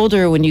get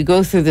older, when you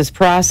go through this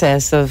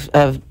process of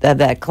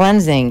that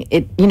cleansing,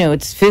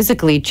 it's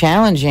physically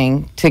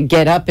challenging to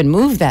get up and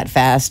move that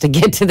fast to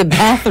get to the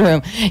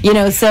bathroom.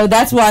 So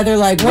that's why they're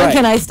like, when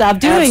can I stop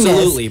doing this?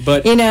 Absolutely,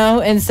 but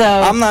and so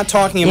I'm not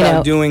talking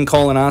about doing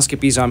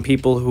colonoscopies on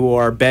people who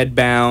are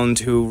bedbound,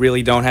 who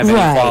really don't have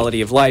any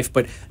quality of life.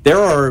 But there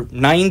are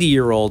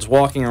 90-year-olds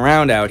walking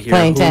around out here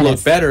playing who tennis.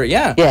 look better,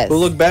 who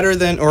look better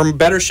than or in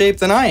better shape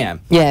than I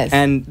am. Yes,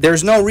 and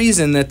there's no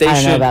reason that they I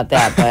don't should. know about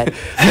that, but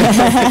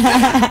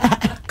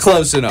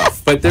close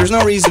enough. But there's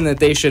no reason that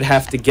they should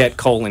have to get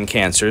colon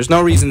cancer. There's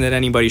no reason that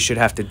anybody should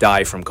have to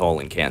die from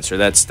colon cancer.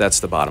 That's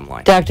the bottom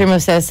line. Dr.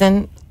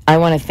 Mosesson, I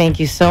want to thank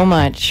you so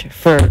much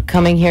for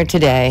coming here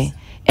today.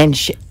 And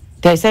did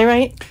I say it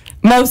right?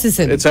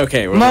 Mosesson. It's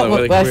okay. Now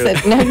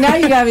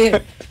you got me.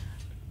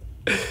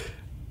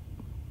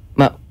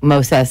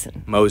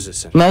 Mosesson.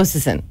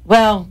 Mosesson.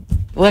 Well,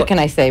 what can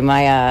I say?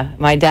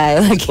 My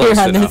dialect here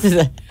on this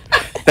is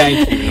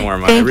Thank you,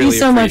 Norma. Thank I really you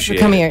so much for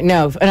coming it. here.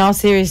 No, in all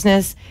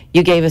seriousness,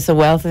 you gave us a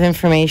wealth of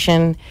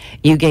information.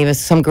 You gave us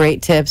some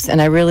great tips,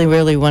 and I really,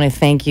 really want to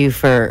thank you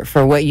for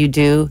what you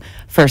do,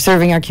 for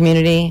serving our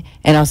community,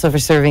 and also for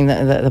serving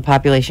the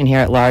population here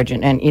at large.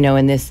 And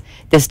in this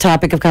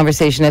topic of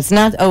conversation that's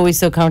not always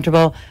so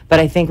comfortable, but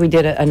I think we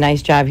did a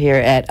nice job here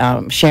at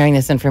sharing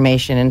this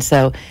information. And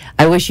so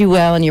I wish you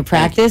well in your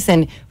practice,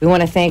 and we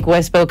want to thank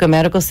West Boca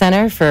Medical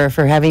Center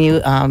for having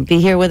you be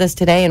here with us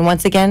today. And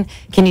once again,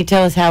 can you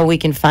tell us how we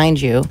can find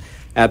you?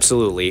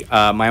 Absolutely.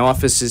 My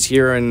office is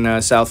here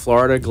in South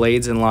Florida,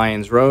 Glades and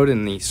Lyons Road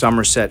in the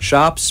Somerset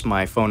Shops.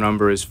 My phone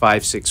number is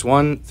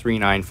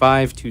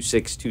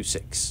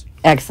 561-395-2626.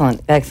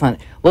 Excellent.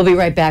 We'll be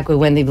right back with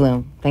Wendy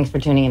Bloom. Thanks for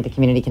tuning into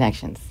Community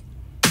Connections.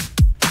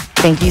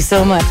 Thank you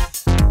so much.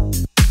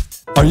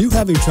 Are you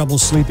having trouble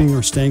sleeping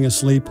or staying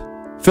asleep?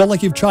 Feel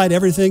like you've tried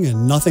everything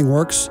and nothing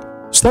works?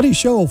 Studies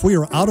show if we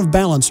are out of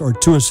balance or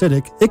too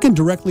acidic, it can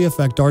directly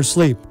affect our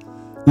sleep.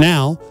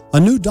 Now, a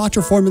new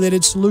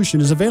doctor-formulated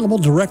solution is available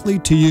directly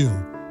to you.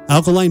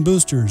 Alkaline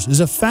Boosters is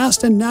a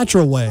fast and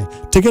natural way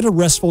to get a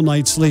restful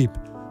night's sleep.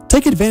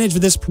 Take advantage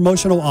of this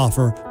promotional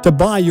offer to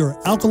buy your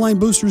Alkaline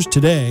Boosters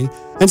today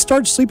and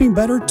start sleeping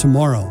better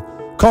tomorrow.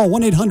 Call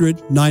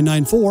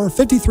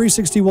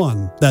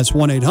 1-800-994-5361. That's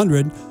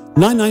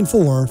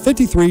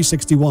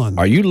 1-800-994-5361.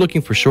 Are you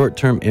looking for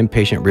short-term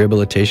inpatient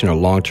rehabilitation or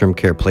long-term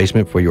care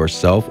placement for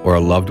yourself or a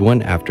loved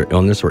one after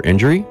illness or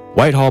injury?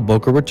 Whitehall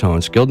Boca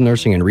Raton Skilled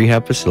Nursing and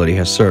Rehab Facility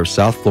has served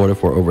South Florida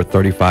for over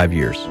 35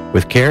 years.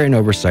 With care and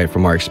oversight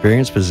from our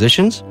experienced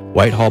physicians,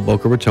 Whitehall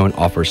Boca Raton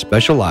offers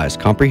specialized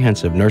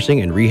comprehensive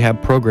nursing and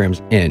rehab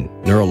programs in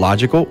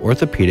neurological,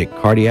 orthopedic,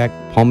 cardiac,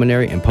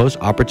 pulmonary, and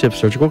post-operative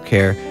surgical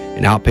care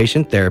and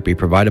outpatient therapy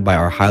provided by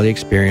our highly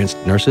experienced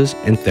nurses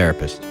and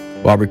therapists.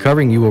 While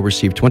recovering, you will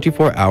receive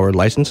 24-hour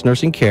licensed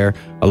nursing care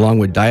along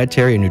with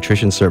dietary and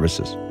nutrition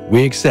services.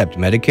 We accept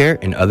Medicare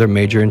and other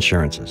major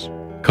insurances.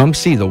 Come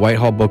see the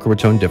Whitehall Boca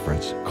Raton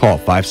difference. Call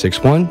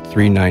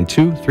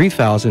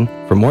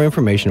 561-392-3000 for more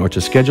information or to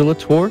schedule a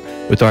tour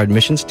with our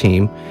admissions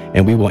team,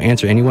 and we will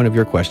answer any one of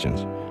your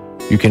questions.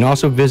 You can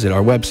also visit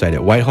our website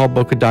at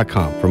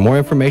whitehallboca.com. For more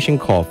information,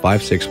 call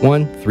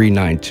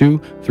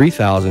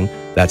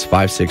 561-392-3000. That's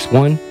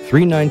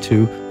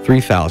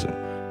 561-392-3000.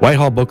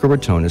 Whitehall Boca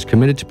Raton is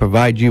committed to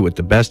provide you with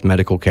the best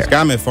medical care.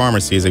 SkyMed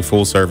Pharmacy is a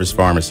full-service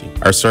pharmacy.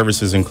 Our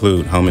services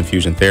include home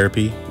infusion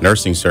therapy,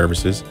 nursing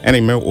services, and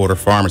a mail-order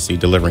pharmacy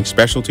delivering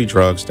specialty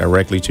drugs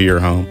directly to your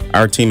home.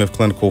 Our team of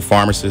clinical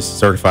pharmacists,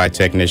 certified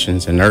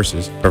technicians, and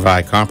nurses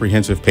provide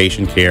comprehensive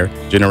patient care,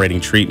 generating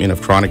treatment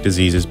of chronic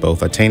diseases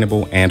both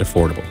attainable and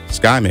affordable.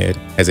 SkyMed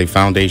has a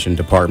foundation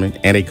department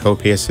and a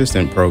copay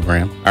assistant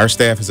program. Our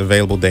staff is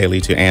available daily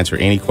to answer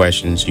any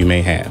questions you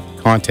may have.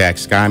 Contact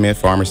SkyMed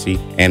Pharmacy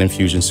and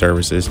Infusion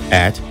Services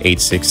at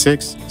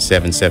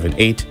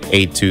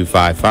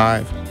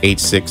 866-778-8255,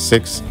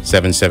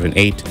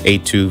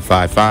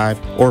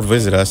 866-778-8255, or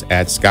visit us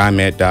at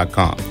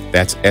skymed.com.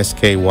 That's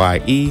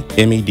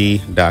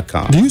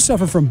SKYEMED.com. Do you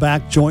suffer from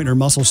back, joint, or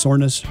muscle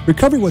soreness?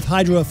 Recovery with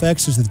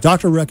HydroFX is the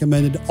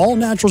doctor-recommended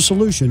all-natural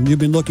solution you've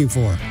been looking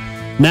for.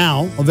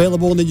 Now,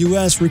 available in the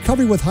U.S.,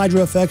 Recovery with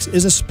HydroFX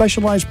is a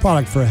specialized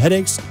product for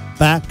headaches,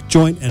 back,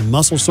 joint, and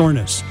muscle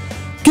soreness.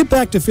 Get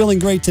back to feeling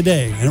great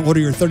today and order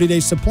your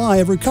 30-day supply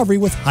of Recovery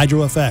with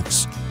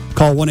HydroFX.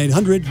 Call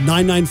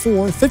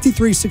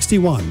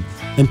 1-800-994-5361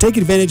 and take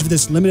advantage of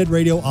this limited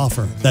radio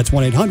offer. That's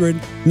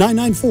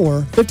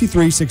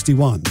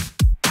 1-800-994-5361.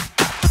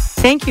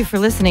 Thank you for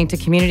listening to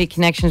Community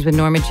Connections with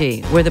Norma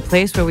G. We're the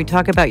place where we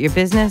talk about your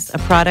business, a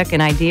product, an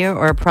idea,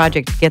 or a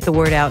project to get the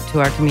word out to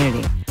our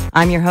community.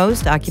 I'm your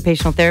host,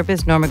 occupational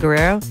therapist Norma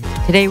Guerrero.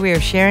 Today we are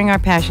sharing our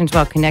passions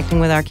while connecting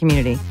with our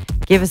community.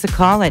 Give us a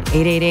call at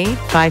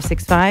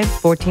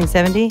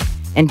 888-565-1470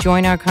 and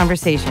join our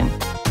conversation.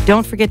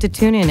 Don't forget to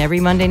tune in every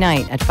Monday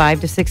night at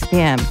 5 to 6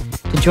 p.m.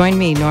 to join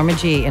me, Norma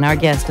G., and our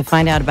guests to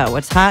find out about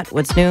what's hot,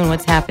 what's new, and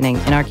what's happening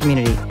in our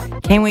community.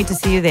 Can't wait to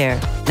see you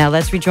there. Now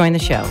let's rejoin the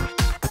show.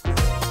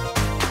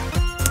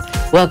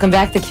 Welcome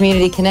back to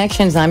Community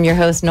Connections. I'm your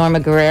host, Norma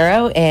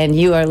Guerrero, and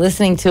you are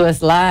listening to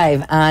us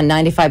live on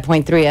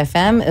 95.3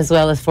 FM as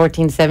well as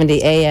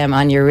 1470 AM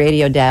on your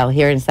radio dial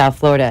here in South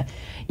Florida.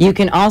 You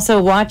can also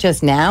watch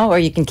us now, or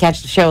you can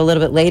catch the show a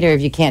little bit later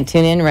if you can't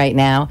tune in right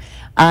now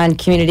on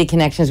Community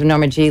Connections with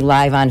Norma G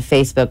live on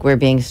Facebook. We're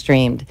being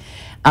streamed.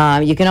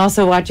 You can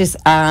also watch us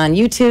on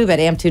YouTube at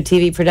AMP2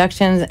 TV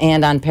Productions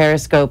and on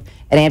Periscope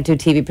at AMP2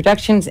 TV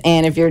Productions.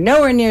 And if you're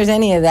nowhere near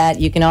any of that,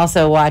 you can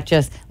also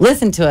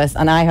listen to us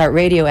on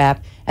iHeartRadio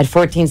app at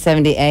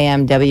 1470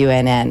 AM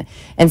WNN.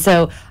 And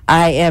so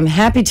I am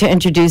happy to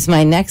introduce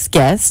my next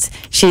guest.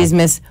 She's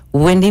Miss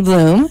Wendy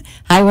Bloom.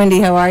 Hi, Wendy.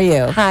 How are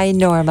you? Hi,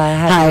 Norma.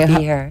 Happy to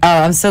be here. Oh,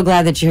 I'm so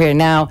glad that you're here.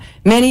 Now,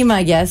 many of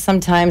my guests,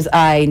 sometimes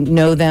I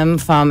know them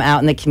from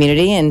out in the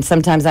community, and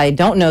sometimes I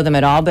don't know them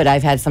at all, but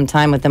I've had some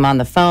time with them on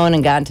the phone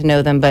and gotten to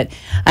know them. But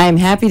I'm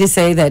happy to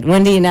say that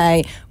Wendy and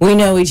I, we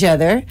know each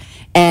other,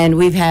 and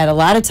we've had a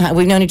lot of time.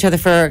 We've known each other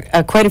for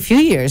quite a few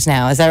years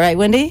now. Is that right,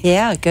 Wendy?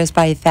 Yeah, it goes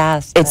by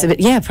fast. It's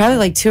probably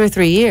like 2 or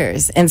 3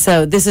 years. And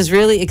so this is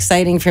really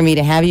exciting for me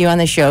to have you on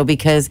the show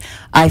because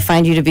I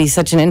find you to be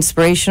such an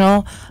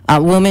inspirational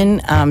woman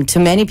to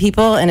many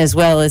people and as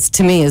well as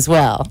to me as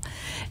well.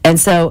 And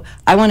so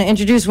I want to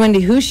introduce Wendy,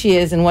 who she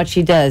is and what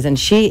she does. And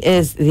she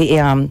is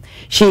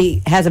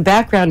she has a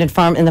background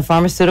in the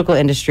pharmaceutical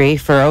industry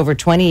for over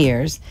 20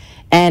 years.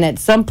 And at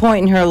some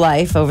point in her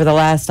life, over the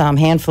last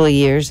handful of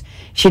years,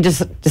 she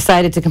just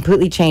decided to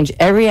completely change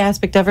every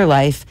aspect of her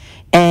life.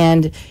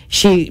 And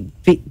she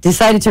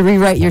decided to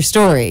rewrite your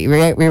story,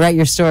 rewrite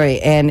your story.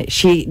 And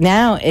she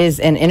now is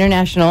an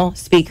international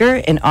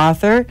speaker, an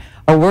author,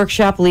 a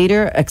workshop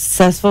leader, a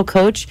successful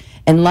coach,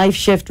 and life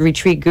shift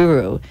retreat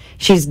guru.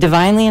 She's a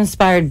divinely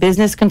inspired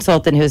business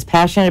consultant who is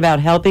passionate about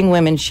helping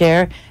women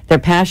share their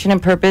passion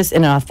and purpose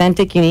in an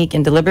authentic, unique,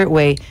 and deliberate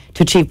way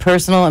to achieve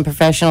personal and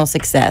professional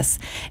success.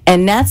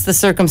 And that's the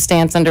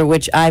circumstance under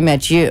which I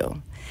met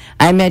you.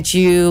 I met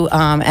you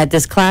at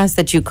this class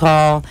that you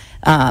call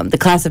the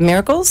Class of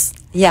Miracles.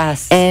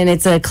 Yes. And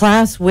it's a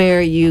class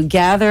where you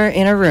gather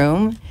in a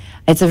room.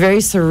 It's a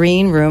very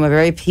serene room, a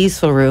very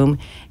peaceful room.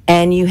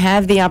 And you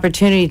have the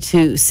opportunity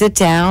to sit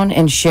down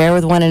and share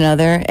with one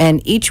another.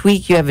 And each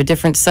week you have a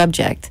different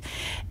subject.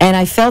 And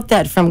I felt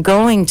that from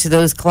going to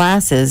those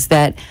classes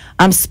that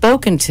I'm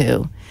spoken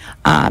to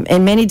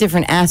in many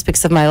different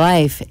aspects of my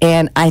life.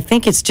 And I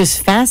think it's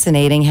just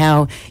fascinating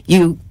how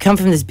you come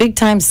from this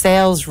big-time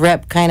sales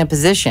rep kind of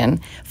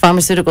position,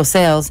 pharmaceutical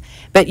sales,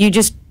 but you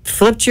just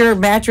flipped your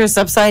mattress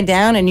upside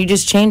down and you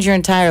just changed your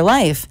entire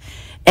life.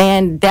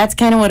 And that's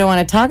kind of what I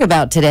want to talk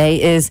about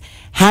today is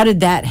how did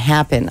that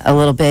happen a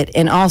little bit?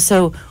 And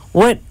also,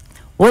 what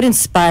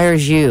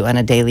inspires you on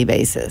a daily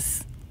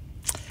basis?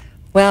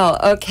 Well,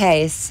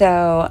 okay,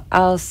 so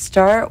I'll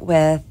start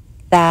with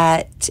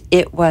that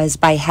it was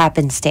by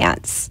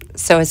happenstance.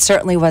 So it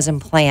certainly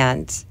wasn't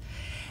planned.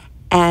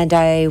 And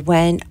I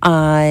went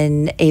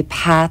on a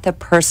path of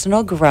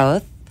personal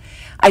growth.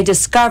 I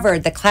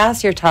discovered the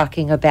class you're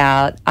talking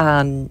about.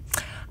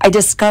 I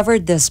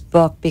discovered this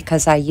book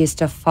because I used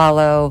to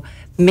follow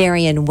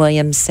Marianne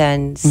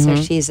Williamson. So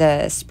she's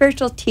a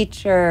spiritual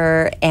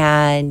teacher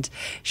and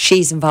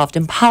she's involved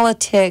in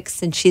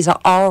politics and she's an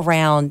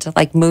all-around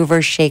like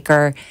mover,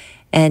 shaker,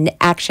 and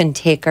action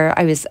taker.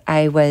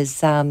 I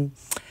was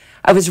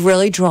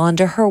really drawn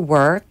to her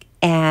work,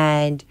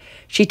 and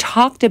she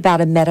talked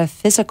about a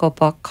metaphysical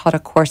book called A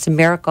Course in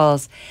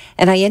Miracles,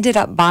 and I ended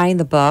up buying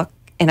the book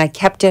and I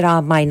kept it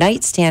on my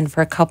nightstand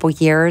for a couple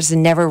years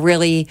and never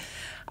really.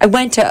 I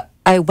went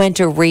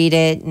to read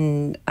it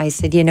and I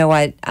said, you know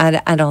what,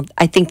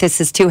 I think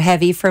this is too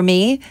heavy for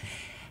me.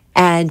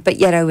 But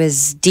yet I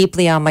was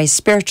deeply on my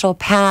spiritual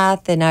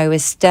path and I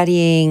was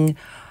studying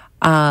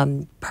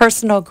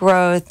personal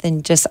growth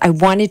and I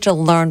wanted to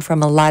learn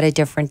from a lot of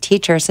different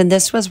teachers. And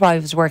this was while I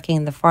was working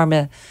in the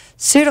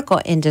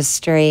pharmaceutical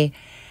industry.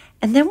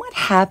 And then what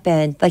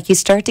happened, like you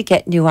start to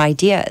get new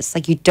ideas,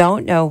 like you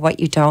don't know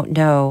what you don't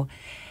know.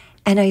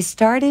 And I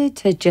started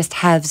to just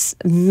have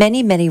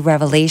many, many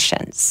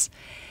revelations.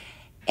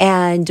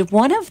 And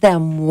one of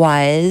them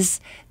was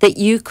that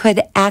you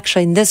could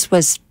actually, and this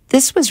was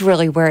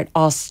really where it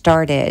all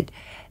started,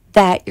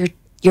 that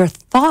your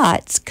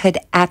thoughts could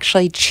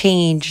actually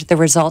change the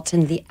results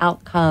and the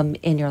outcome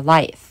in your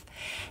life.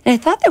 And I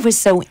thought that was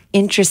so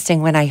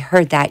interesting when I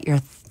heard that your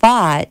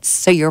thoughts,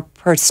 so your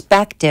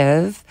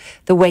perspective,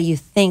 the way you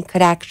think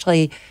could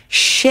actually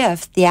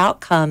shift the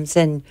outcomes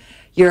and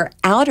your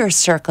outer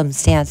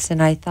circumstance.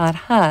 And I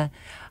thought,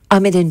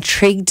 it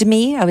intrigued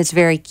me. I was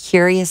very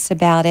curious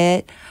about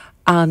it.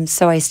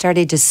 So I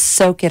started to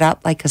soak it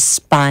up like a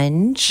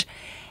sponge.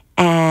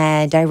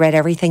 And I read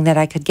everything that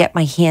I could get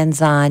my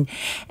hands on.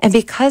 And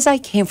because I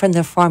came from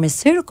the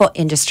pharmaceutical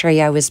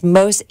industry, I was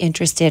most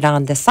interested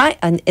in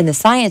the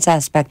science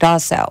aspect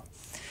also.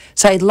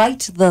 So I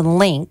liked the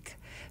link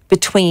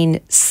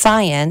between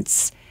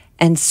science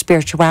and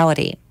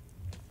spirituality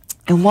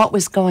and what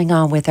was going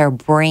on with our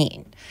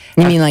brain.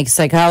 You mean like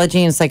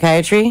psychology and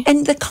psychiatry?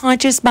 And the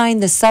conscious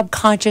mind, the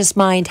subconscious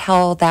mind, how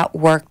all that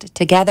worked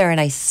together. And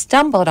I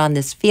stumbled on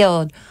this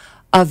field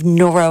of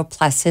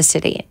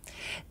neuroplasticity.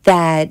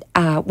 That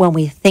when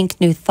we think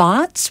new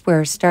thoughts,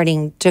 we're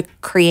starting to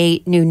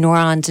create new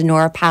neurons and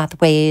neural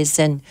pathways.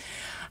 And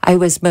I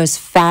was most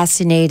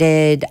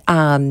fascinated,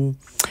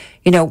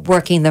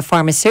 working the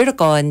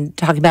pharmaceutical and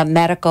talking about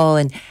medical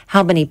and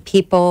how many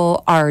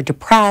people are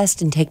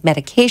depressed and take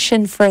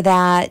medication for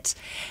that.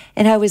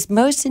 And I was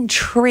most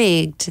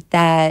intrigued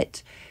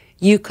that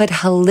you could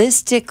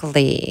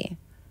holistically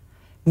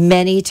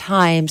many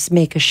times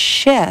make a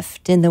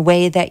shift in the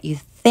way that you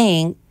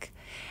think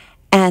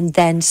and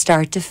then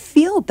start to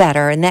feel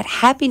better. And that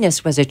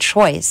happiness was a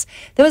choice.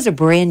 That was a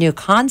brand new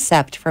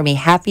concept for me.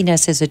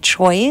 Happiness is a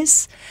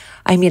choice.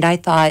 I mean, I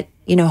thought,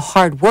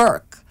 hard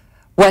work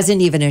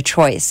wasn't even a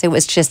choice. It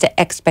was just an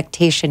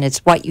expectation.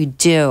 It's what you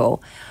do.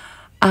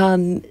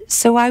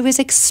 So I was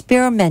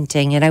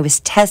experimenting and I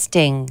was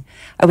testing.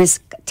 I was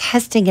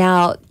testing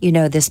out,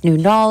 this new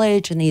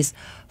knowledge and these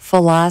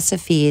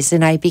philosophies,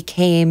 and I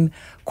became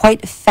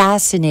quite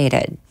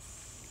fascinated.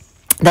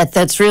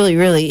 That's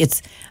really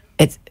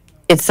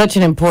it's such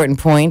an important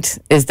point,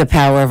 is the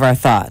power of our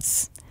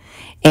thoughts.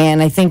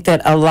 And I think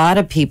that a lot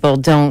of people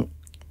don't,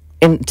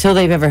 until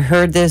they've ever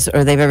heard this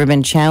or they've ever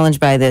been challenged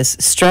by this,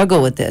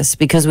 struggle with this,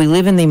 because we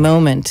live in the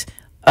moment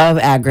of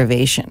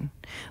aggravation.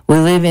 We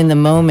live in the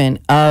moment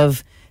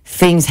of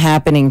things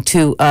happening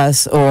to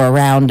us or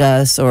around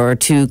us or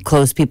to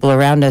close people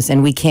around us,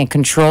 and we can't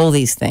control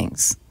these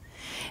things.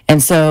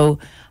 And so,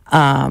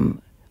 or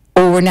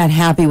we're not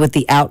happy with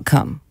the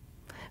outcome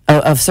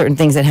of certain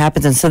things that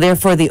happens. And so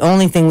therefore the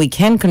only thing we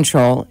can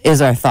control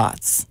is our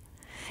thoughts,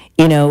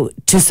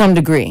 to some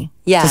degree.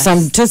 Yes.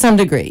 To some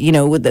degree,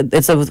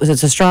 it's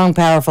a strong,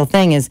 powerful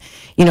thing is,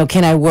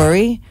 can I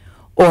worry,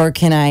 or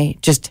can I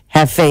just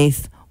have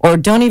faith, or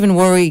don't even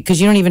worry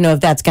because you don't even know if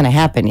that's going to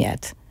happen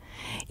yet,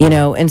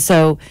 And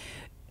so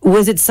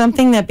was it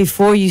something that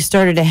before you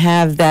started to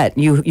have that,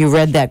 you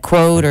read that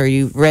quote, or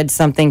you read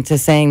something to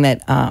saying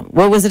that,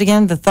 what was it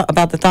again,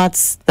 about the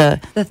thoughts? The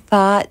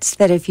thoughts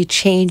that if you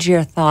change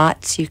your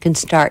thoughts, you can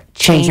start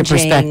change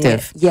changing. Your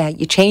perspective. Yeah,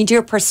 you change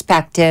your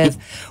perspective,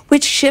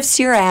 which shifts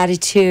your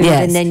attitude,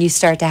 yes. And then you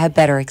start to have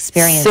better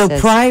experiences. So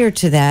prior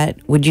to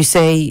that, would you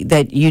say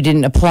that you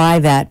didn't apply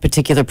that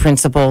particular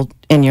principle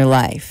in your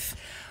life?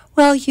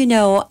 Well,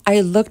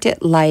 I looked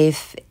at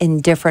life in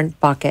different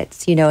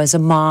buckets. As a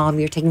mom,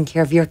 you're taking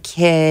care of your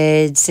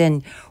kids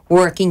and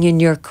working in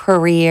your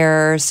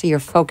career. So you're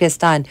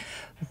focused on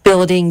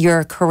building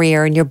your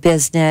career and your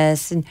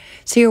business. And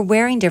so you're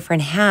wearing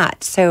different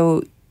hats.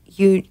 So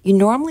you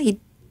normally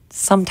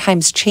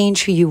sometimes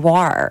change who you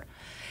are.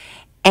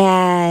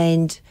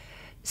 And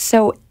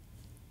so,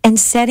 and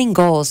setting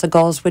goals, the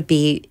goals would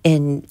be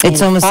in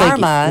almost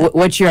pharma. Like,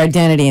 what's your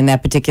identity in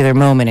that particular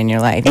moment in your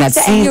life, in that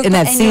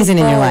season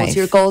in your life?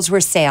 Your goals were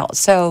sales.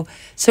 So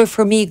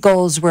for me,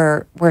 goals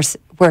were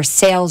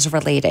sales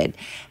related.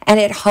 And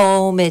at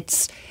home,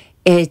 it's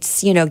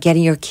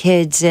getting your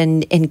kids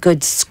in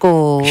good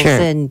schools, sure.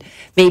 And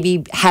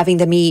maybe having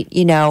them eat,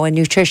 a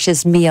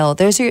nutritious meal.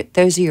 Those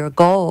are your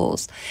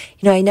goals.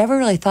 I never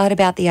really thought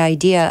about the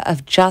idea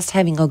of just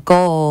having a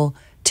goal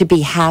to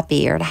be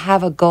happy, or to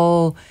have a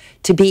goal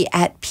to be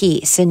at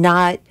peace and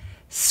not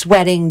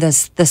sweating the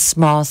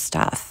small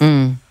stuff.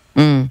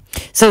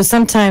 So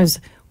sometimes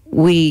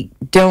we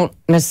don't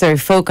necessarily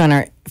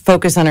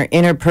focus on our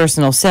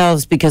interpersonal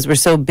selves because we're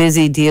so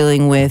busy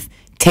dealing with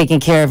taking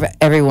care of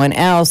everyone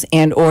else,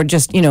 and or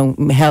just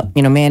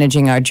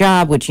managing our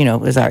job, which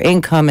is our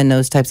income and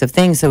those types of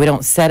things. So we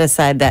don't set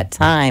aside that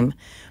time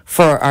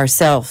for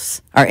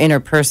ourselves, our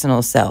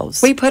interpersonal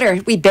selves. We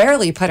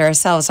barely put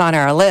ourselves on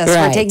our list.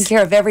 Right. We're taking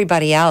care of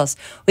everybody else.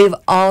 We have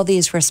all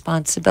these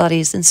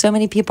responsibilities, and so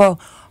many people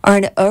are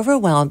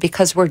overwhelmed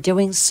because we're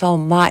doing so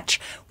much.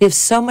 We have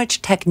so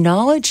much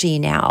technology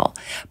now,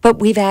 but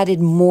we've added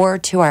more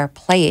to our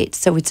plate.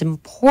 So it's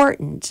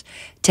important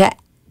to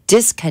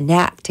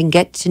disconnect and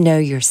get to know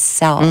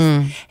yourself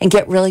and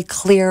get really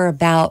clear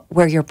about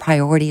where your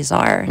priorities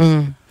are.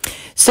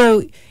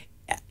 So,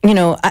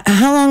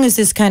 how long has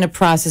this kind of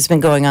process been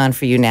going on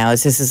for you now?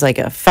 Is this like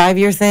a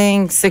 5-year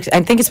thing? 6?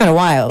 I think it's been a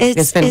while.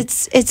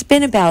 It's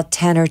been about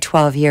 10 or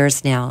 12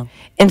 years now.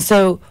 And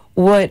so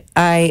what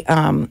I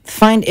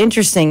find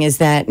interesting is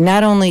that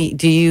not only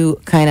do you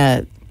kind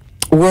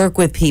of work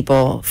with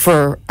people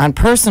on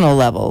personal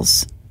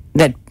levels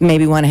that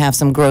maybe want to have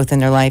some growth in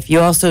their life, you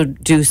also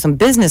do some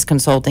business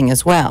consulting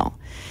as well.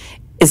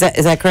 Is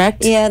that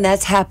correct? Yeah, and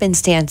that's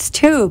happenstance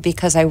too,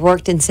 because I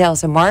worked in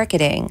sales and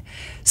marketing.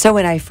 So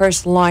when I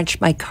first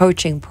launched my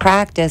coaching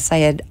practice, I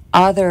had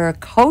other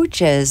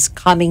coaches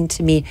coming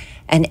to me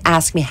and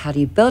ask me, how do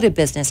you build a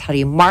business? How do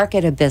you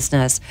market a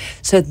business?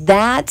 So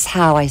that's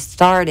how I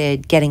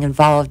started getting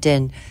involved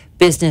in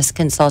business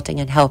consulting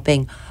and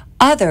helping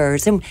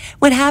others. And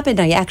what happened,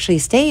 I actually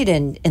stayed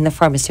in the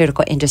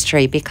pharmaceutical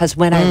industry because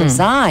when I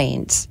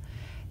resigned,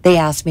 they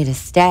asked me to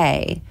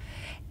stay.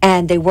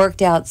 And they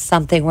worked out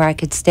something where I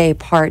could stay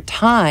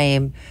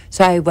part-time.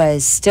 So I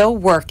was still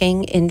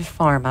working in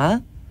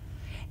pharma,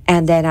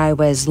 and then I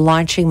was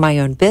launching my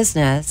own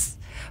business.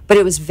 But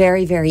it was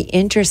very, very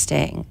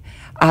interesting.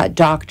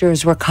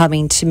 doctors were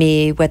coming to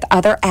me with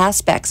other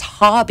aspects,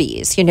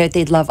 hobbies.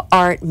 They'd love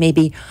art,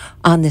 maybe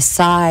on the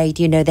side,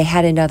 they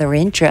had another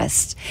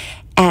interest.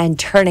 And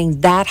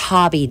turning that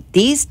hobby,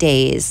 these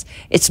days,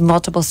 it's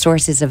multiple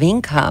sources of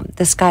income.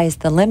 The sky's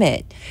the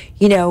limit.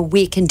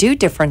 We can do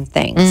different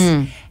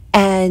things.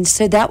 And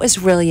so that was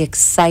really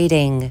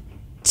exciting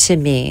to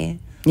me.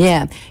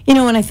 Yeah.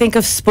 When I think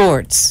of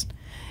sports,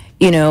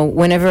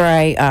 whenever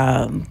I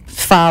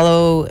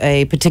follow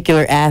a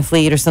particular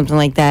athlete or something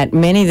like that,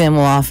 many of them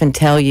will often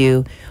tell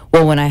you,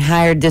 well, when I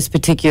hired this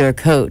particular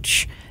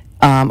coach,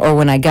 or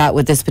when I got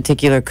with this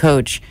particular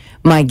coach,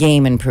 my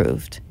game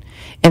improved.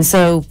 And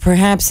so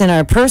perhaps in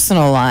our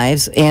personal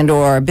lives and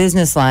or our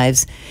business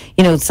lives,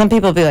 some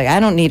people will be like, I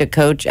don't need a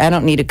coach. I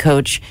don't need a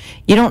coach.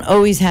 You don't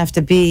always have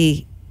to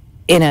be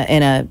in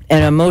an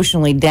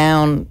emotionally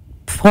down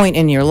point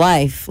in your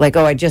life, like,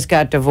 oh, I just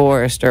got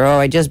divorced, or oh,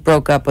 I just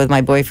broke up with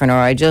my boyfriend, or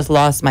I just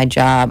lost my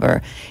job.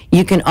 Or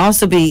you can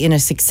also be in a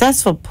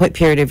successful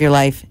period of your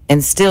life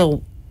and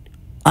still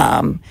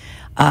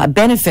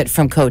benefit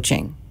from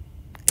coaching.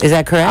 Is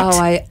that correct?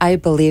 Oh, I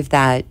believe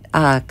that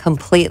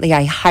completely.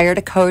 I hired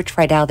a coach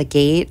right out of the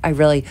gate. I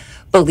really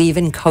believe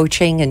in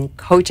coaching, and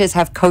coaches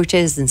have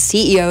coaches, and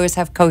CEOs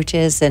have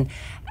coaches, and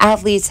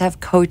athletes have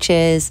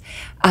coaches.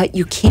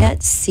 You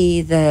can't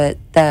see the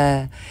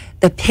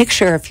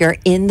picture if you're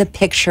in the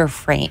picture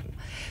frame.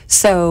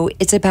 So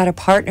it's about a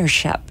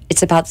partnership.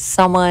 It's about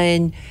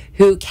someone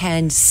who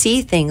can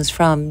see things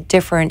from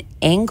different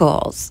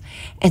angles.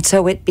 And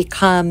so it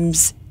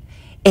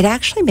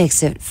actually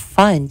makes it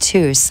fun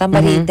too.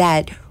 Somebody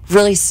that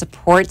really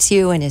supports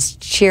you and is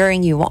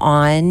cheering you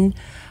on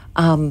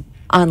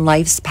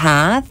life's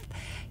path.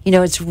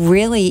 It's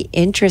really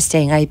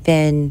interesting. I've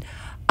been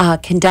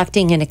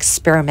conducting an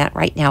experiment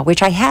right now,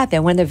 which I have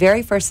been. One of the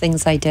very first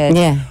things I did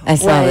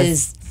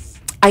was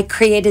I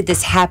created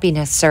this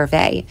happiness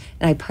survey,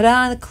 and I put it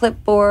on a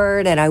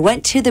clipboard, and I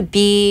went to the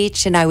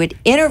beach, and I would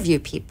interview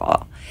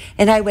people.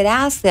 And I would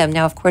ask them,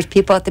 now, of course,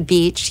 people at the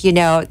beach,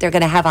 they're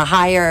going to have a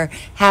higher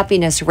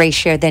happiness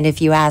ratio than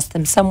if you ask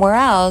them somewhere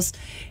else,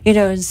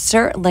 and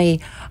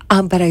certainly,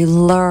 but I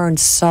learned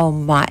so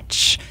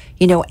much.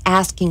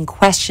 Asking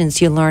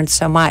questions, you learn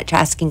so much.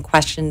 Asking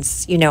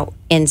questions,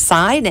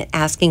 inside, and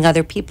asking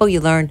other people,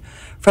 you learn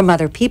from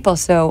other people.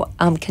 So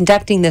I'm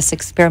conducting this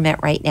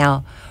experiment right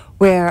now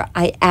where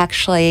I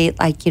actually,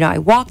 I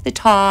walk the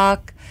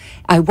talk,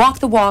 I walk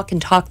the walk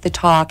and talk the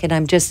talk, and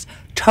I'm just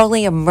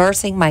totally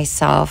immersing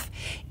myself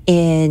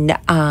in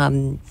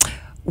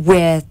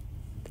with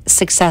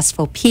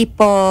successful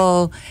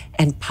people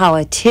and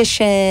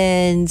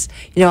politicians.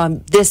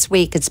 This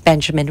week it's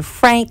Benjamin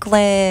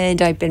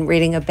Franklin. I've been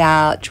reading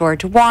about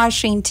George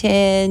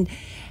Washington,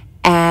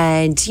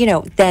 and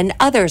then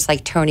others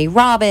like Tony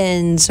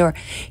Robbins, or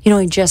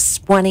and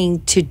just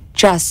wanting to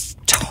just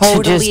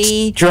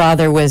totally draw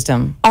their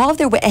wisdom, all of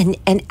their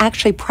and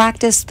actually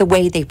practice the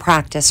way they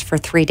practice for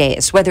 3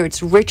 days. Whether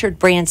it's Richard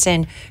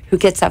Branson, who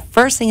gets up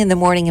first thing in the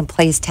morning and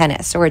plays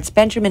tennis, or it's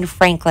Benjamin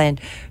Franklin,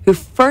 who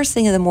first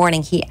thing in the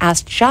morning he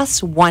asks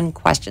just one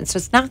question. So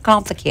it's not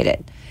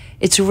complicated.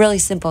 It's really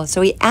simple.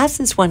 So he asks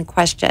this one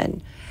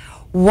question: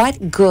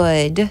 what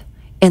good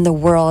in the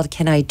world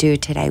can I do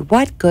today?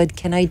 What good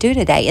can I do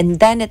today? And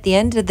then at the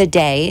end of the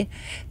day,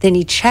 then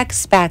he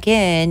checks back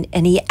in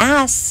and he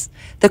asks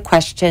the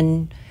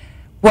question,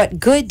 what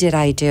good did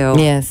I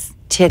do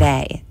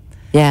today?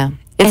 Yeah.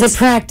 It's a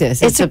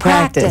practice. It's a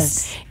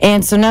practice.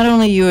 And so not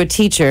only you're a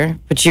teacher,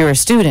 but you're a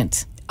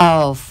student.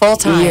 Oh, full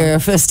time. You're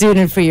a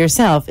student for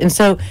yourself. And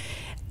so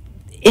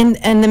in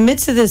the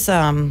midst of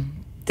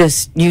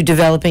this you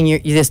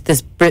developing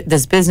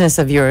this business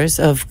of yours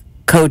of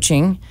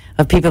coaching,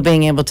 of people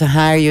being able to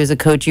hire you as a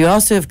coach, you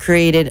also have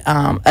created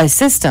a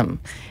system,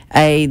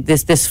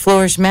 this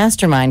Flourish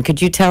Mastermind.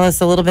 Could you tell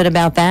us a little bit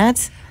about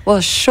that? Well,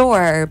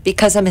 sure,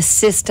 because I'm a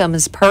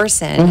systems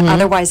person.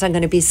 Otherwise, I'm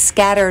going to be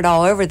scattered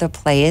all over the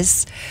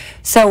place.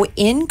 So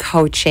in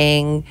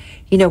coaching,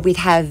 we'd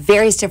have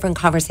various different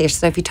conversations.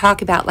 So if you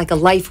talk about like a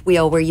life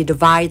wheel where you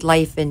divide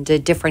life into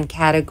different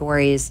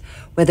categories,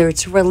 whether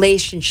it's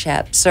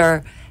relationships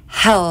or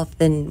health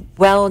and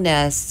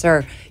wellness,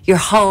 or your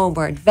home,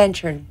 or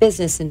adventure and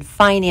business and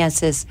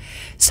finances.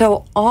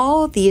 So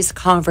all these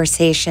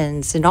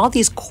conversations and all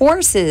these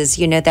courses,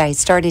 that I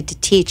started to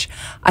teach,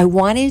 I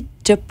wanted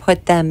to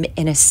put them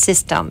in a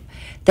system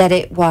that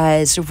it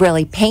was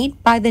really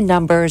paint by the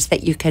numbers,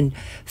 that you can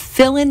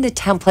fill in the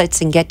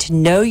templates and get to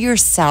know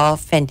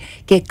yourself and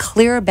get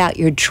clear about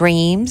your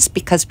dreams,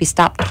 because we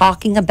stop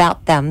talking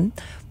about them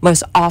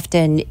most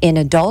often in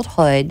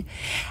adulthood,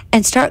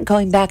 and start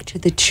going back to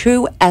the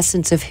true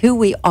essence of who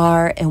we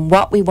are and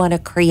what we want to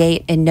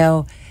create, and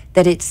know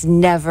that it's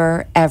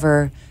never,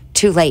 ever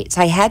too late.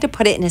 So I had to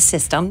put it in a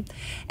system.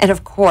 And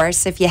of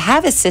course, if you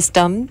have a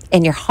system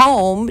in your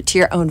home to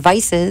your own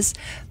vices,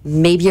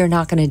 maybe you're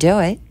not going to do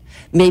it.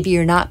 Maybe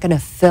you're not going to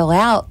fill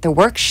out the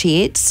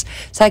worksheets.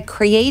 So I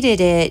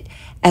created it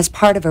as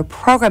part of a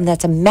program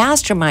that's a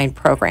mastermind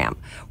program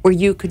where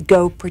you could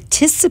go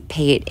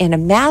participate in a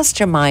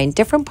mastermind,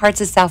 different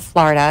parts of South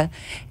Florida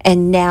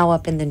and now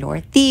up in the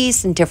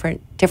Northeast and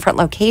different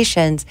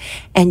locations,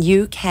 and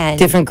you can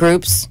Different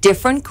groups?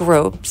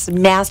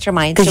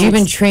 masterminds. Because So you've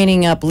been it's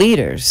training up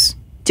leaders.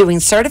 doing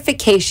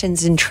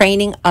certifications and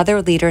training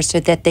other leaders so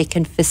that they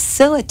can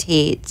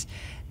facilitate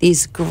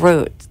these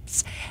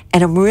groups.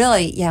 And I'm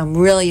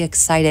really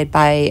excited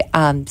by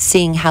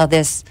seeing how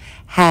this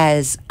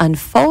has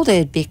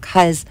unfolded,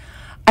 because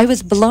I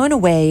was blown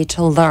away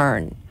to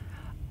learn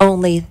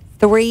only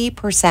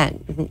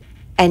 3%.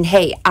 And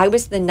hey, I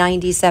was the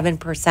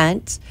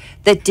 97%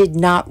 that did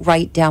not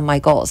write down my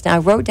goals. Now, I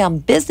wrote down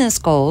business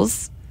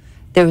goals.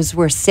 Those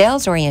were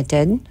sales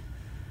oriented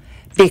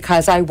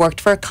because I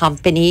worked for a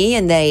company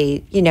and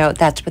they,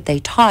 that's what they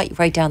taught. You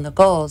write down the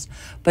goals.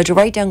 But to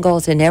write down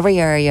goals in every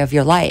area of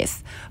your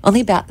life, only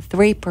about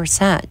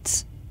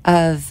 3%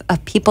 of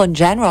people in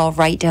general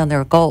write down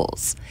their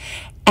goals.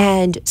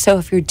 And so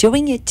if you're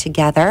doing it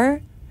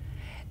together,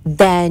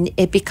 then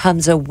it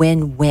becomes a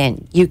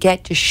win-win. You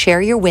get to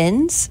share your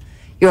wins,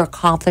 your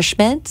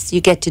accomplishments, you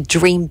get to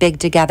dream big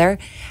together.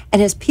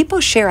 And as people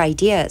share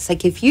ideas,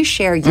 like if you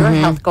share your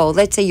health goal,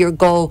 let's say your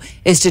goal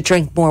is to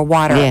drink more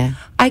water. Yeah.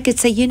 I could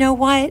say, you know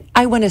what?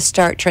 I want to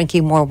start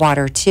drinking more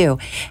water too.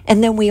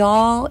 And then we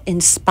all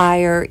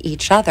inspire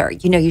each other.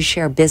 You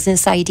share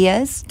business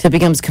ideas. So it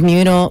becomes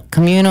communal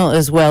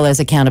as well as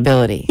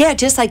accountability. Yeah,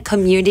 just like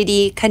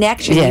community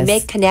connection. Yes. You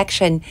make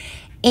connection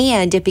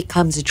and it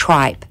becomes a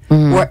tribe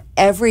where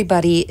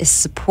everybody is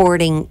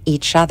supporting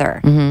each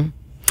other.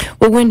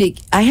 Well, Wendy,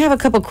 I have a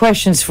couple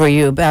questions for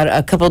you about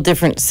a couple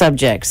different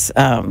subjects.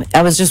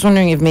 I was just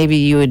wondering if maybe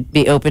you would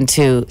be open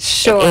to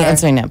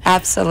answering them.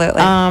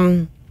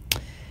 Absolutely.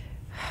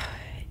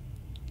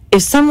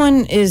 If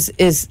someone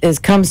is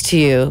comes to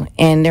you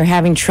and they're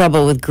having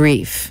trouble with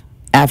grief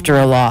after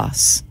a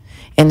loss,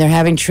 and they're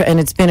having and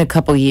it's been a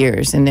couple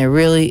years, and they're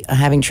really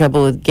having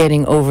trouble with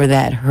getting over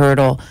that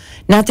hurdle.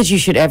 Not that you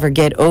should ever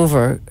get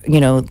over,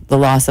 the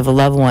loss of a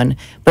loved one,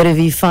 but if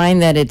you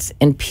find that it's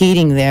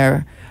impeding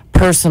their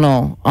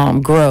personal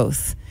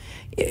growth,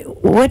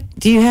 what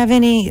do you have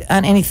any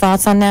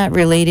thoughts on that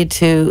related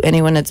to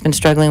anyone that's been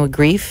struggling with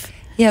grief?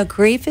 Yeah,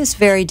 grief is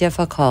very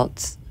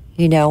difficult,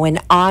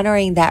 and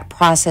honoring that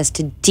process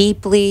to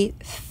deeply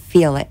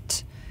feel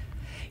it.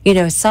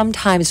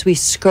 Sometimes we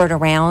skirt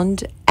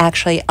around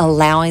actually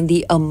allowing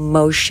the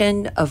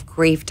emotion of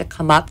grief to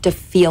come up, to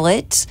feel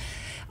it,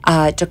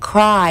 to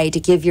cry, to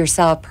give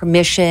yourself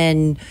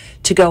permission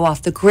to go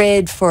off the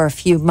grid for a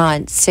few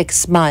months,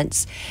 6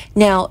 months.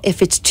 Now,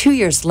 if it's 2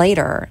 years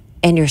later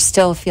and you're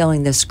still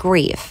feeling this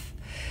grief,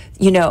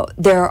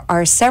 there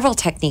are several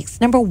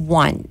techniques. Number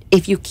one,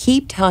 if you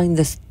keep telling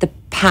the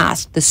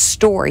past, the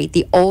story,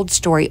 the old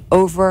story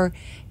over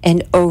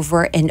and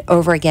over and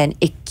over again,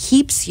 it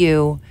keeps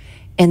you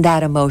in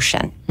that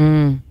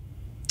emotion.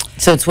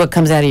 So it's what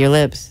comes out of your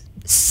lips.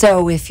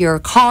 So if you're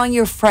calling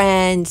your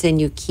friends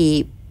and you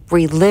keep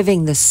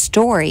reliving the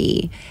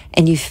story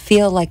and you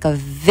feel like a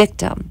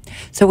victim.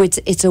 So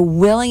it's a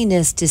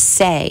willingness to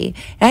say,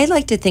 and I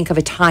like to think of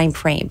a time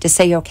frame to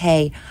say,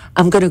 okay,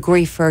 I'm going to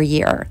grieve for a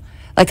year.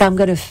 Like I'm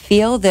going to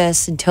feel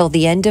this until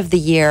the end of the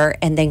year,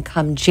 and then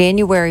come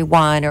January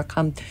 1 or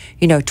come,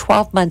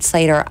 12 months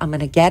later, I'm going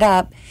to get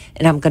up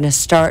and I'm going to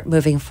start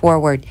moving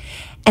forward.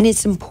 And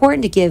it's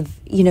important to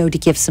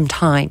give some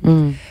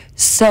time.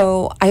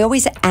 So I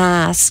always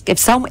ask if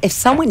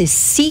someone is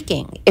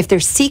seeking, if they're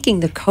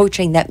seeking the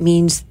coaching, that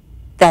means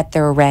that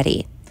they're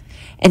ready.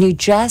 And you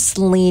just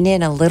lean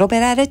in a little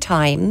bit at a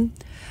time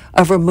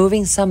of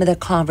removing some of the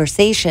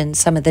conversation,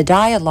 some of the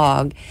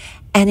dialogue,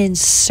 and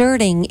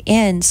inserting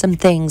in some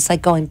things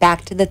like going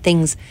back to the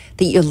things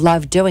that you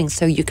love doing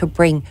so you could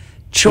bring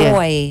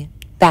joy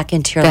back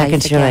into your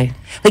life again.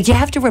 Like you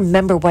have to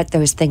remember what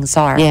those things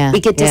are. Yeah, we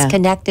get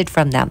disconnected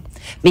from them.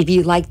 Maybe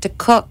you like to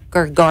cook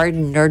or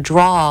garden or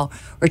draw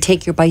or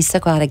take your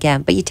bicycle out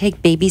again, but you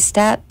take baby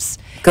steps.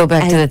 Go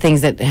back to the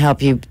things that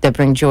help you, that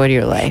bring joy to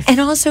your life. And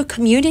also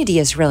community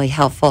is really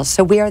helpful.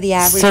 So we are the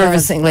average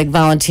servicing, like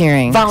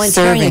volunteering.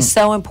 Volunteering is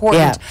so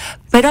important. Yeah.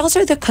 But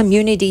also the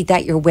community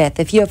that you're with.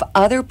 If you have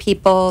other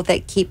people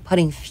that keep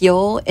putting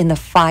fuel in the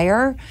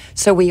fire,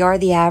 so we are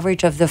the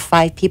average of the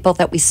 5 people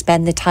that we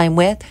spend the time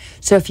with.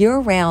 So if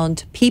you're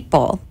around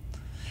people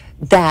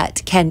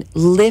that can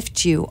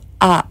lift you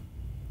up,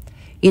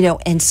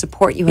 and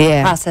support you in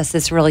the process,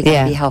 it's really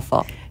going to be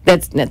helpful.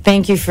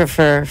 Thank you for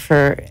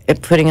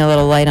putting a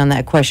little light on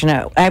that question.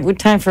 I have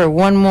time for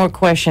one more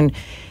question.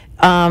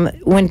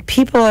 When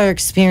people are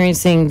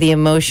experiencing the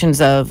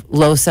emotions of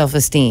low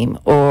self-esteem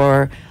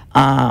or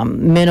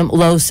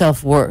low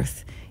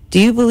self-worth, do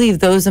you believe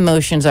those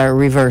emotions are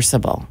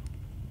reversible?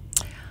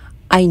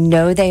 I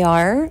know they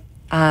are.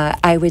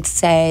 I would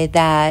say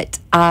that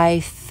I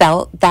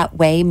felt that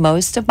way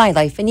most of my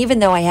life. And even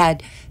though I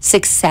had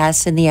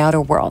success in the outer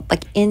world,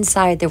 like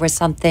inside there was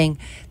something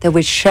that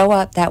would show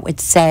up that would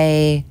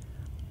say,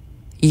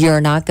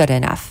 you're not good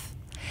enough.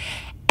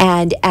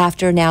 And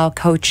after now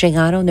coaching,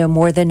 I don't know,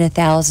 more than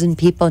 1,000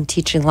 people and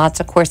teaching lots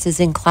of courses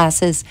and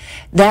classes,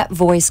 that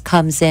voice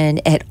comes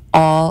in at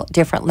all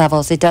different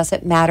levels. It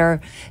doesn't matter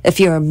if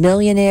you're a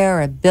millionaire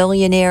or a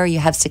billionaire, you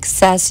have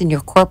success in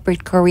your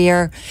corporate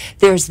career.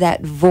 There's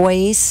that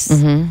voice,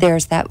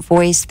 there's that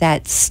voice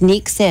that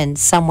sneaks in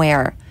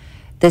somewhere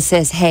that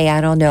says, hey,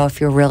 I don't know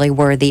if you're really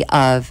worthy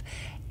of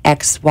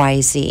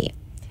XYZ.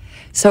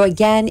 So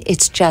again,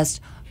 it's just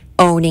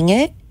owning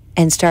it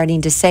and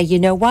starting to say, you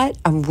know what,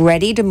 I'm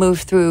ready to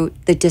move through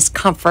the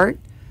discomfort,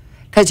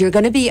 because you're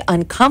going to be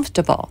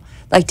uncomfortable.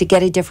 Like, to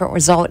get a different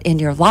result in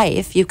your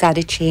life, you've got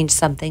to change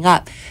something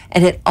up.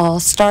 And it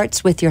all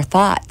starts with your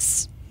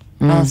thoughts.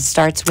 All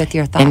starts with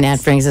your thoughts. And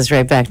that brings us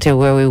right back to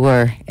where we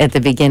were at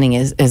the beginning,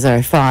 is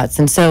our thoughts.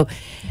 And so,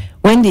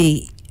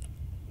 Wendy,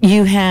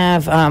 you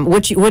have,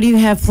 what do you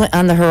have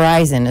on the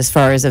horizon as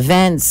far as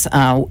events?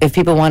 If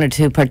people wanted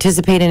to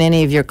participate in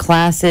any of your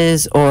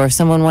classes, or if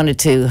someone wanted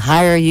to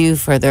hire you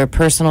for their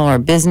personal or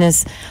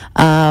business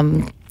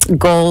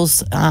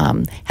goals, how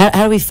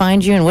do we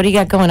find you, and what do you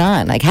got going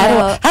on? Like,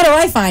 how do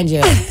I find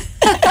you?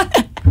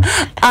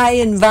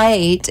 I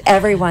invite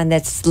everyone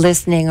that's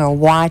listening or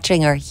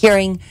watching or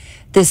hearing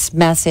this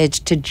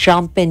message to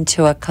jump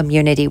into a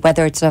community,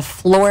 whether it's a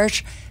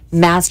Flourish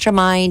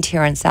Mastermind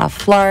here in South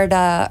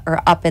Florida or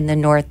up in the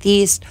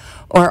Northeast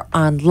or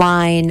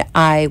online.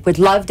 I would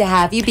love to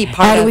have you be part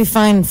of How do we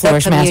find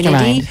Flourish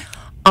Mastermind?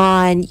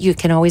 You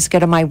can always go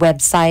to my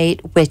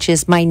website, which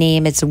is my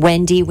name. It's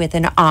Wendy with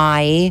an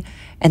I,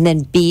 and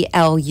then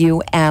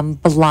BLUM,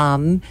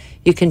 Blum.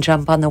 You can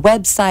jump on the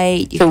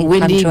website. You So can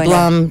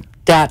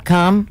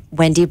wendyblum.com?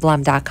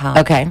 wendyblum.com.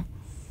 Okay.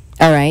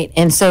 All right.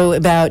 And so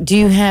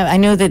I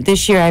know that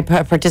this year I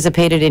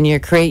participated in your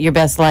Create Your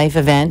Best Life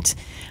event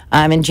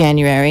in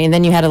January, and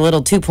then you had a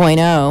little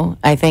 2.0,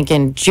 I think,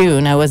 in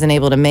June. I wasn't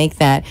able to make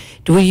that.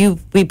 Will you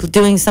be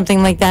doing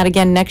something like that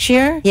again next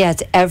year? Yeah,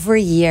 it's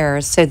every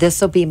year. So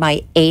this will be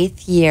my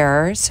 8th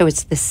year. So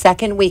it's the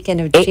second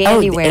weekend of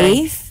January. Oh,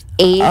 the 8th?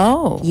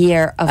 8th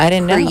year of I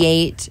didn't know.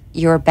 Create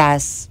Your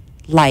Best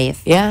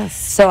Life. Yes.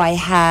 So I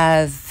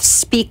have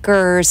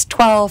speakers,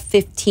 12,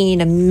 15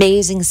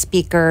 amazing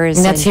speakers.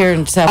 And that's here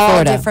in South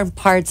Florida. All different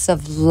parts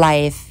of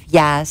life,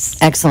 yes.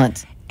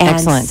 Excellent. And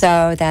Excellent.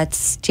 so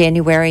that's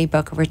January,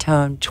 Boca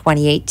Raton,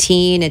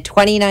 2018 and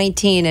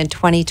 2019 and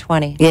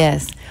 2020.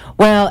 Yes.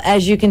 Well,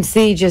 as you can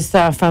see just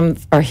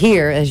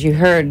as you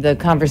heard the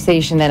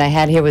conversation that I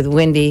had here with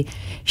Wendy,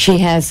 she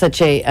has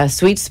such a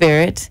sweet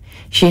spirit.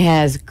 She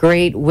has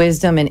great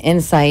wisdom and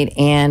insight,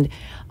 and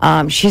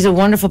she's a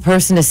wonderful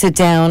person to sit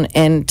down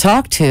and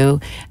talk to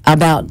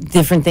about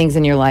different things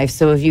in your life.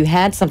 So if you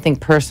had something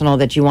personal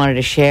that you wanted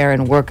to share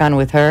and work on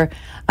with her,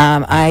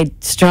 I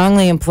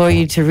strongly implore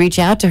you to reach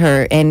out to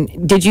her.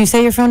 And did you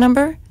say your phone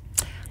number?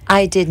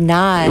 I did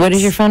not. What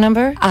is your phone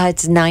number?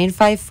 It's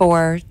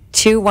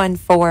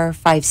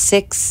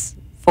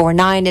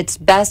 954-214-5649. It's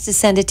best to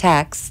send a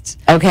text.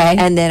 Okay.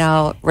 And then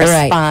I'll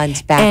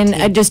respond back and to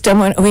you. I just don't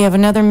want, we have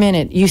another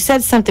minute. You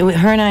said something,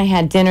 her and I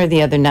had dinner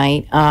the other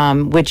night,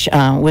 which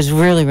was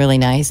really, really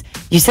nice.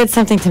 You said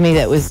something to me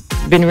that was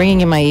been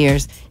ringing in my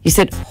ears. You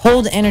said,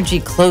 hold energy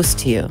close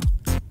to you.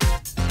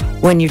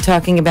 When you're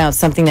talking about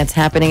something that's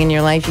happening in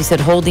your life, you said,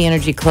 hold the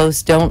energy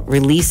close, don't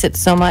release it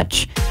so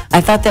much.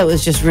 I thought that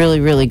was just really,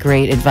 really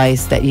great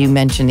advice that you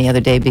mentioned the other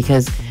day,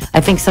 because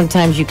I think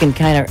sometimes you can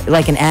kind of,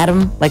 like an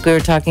atom, like we were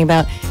talking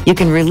about, you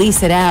can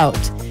release it out.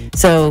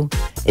 So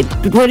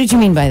what did you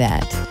mean by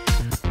that?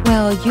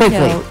 Well,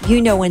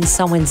 you know when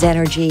someone's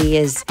energy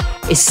is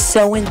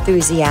so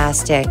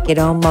enthusiastic, it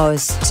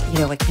almost,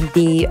 it can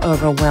be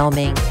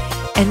overwhelming.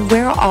 And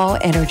we're all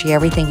energy.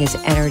 Everything is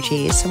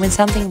energy. So when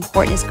something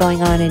important is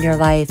going on in your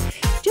life,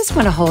 you just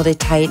want to hold it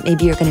tight.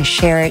 Maybe you're going to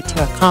share it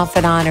to a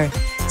confidant or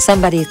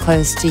somebody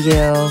close to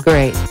you.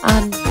 Great.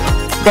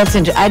 That's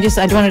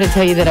I wanted to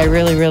tell you that I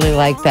really, really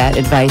like that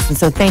advice. And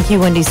so thank you,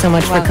 Wendy, so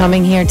much for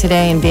coming here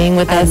today and being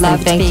with us. I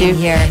loved being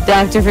here.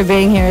 Doctor, for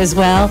being here as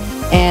well.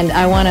 And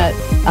I want to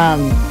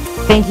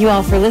thank you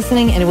all for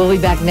listening, and we'll be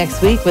back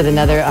next week with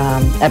another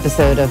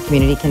episode of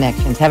Community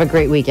Connections. Have a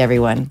great week,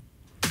 everyone.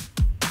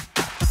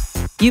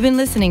 You've been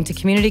listening to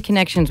Community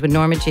Connections with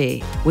Norma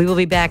G. We will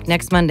be back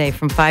next Monday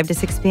from 5 to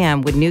 6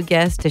 p.m. with new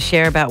guests to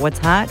share about what's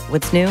hot,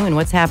 what's new, and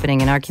what's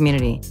happening in our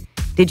community.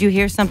 Did you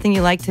hear something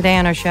you liked today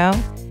on our show?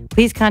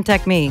 Please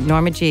contact me,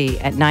 Norma G,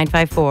 at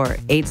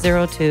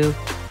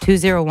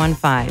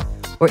 954-802-2015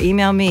 or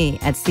email me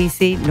at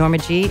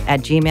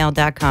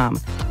ccnormag@gmail.com.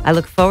 I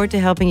look forward to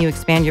helping you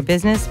expand your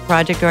business,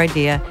 project, or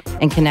idea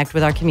and connect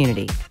with our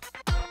community.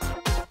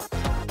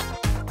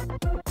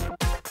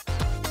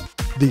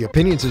 The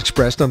opinions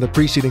expressed on the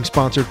preceding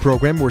sponsored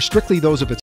program were strictly those of its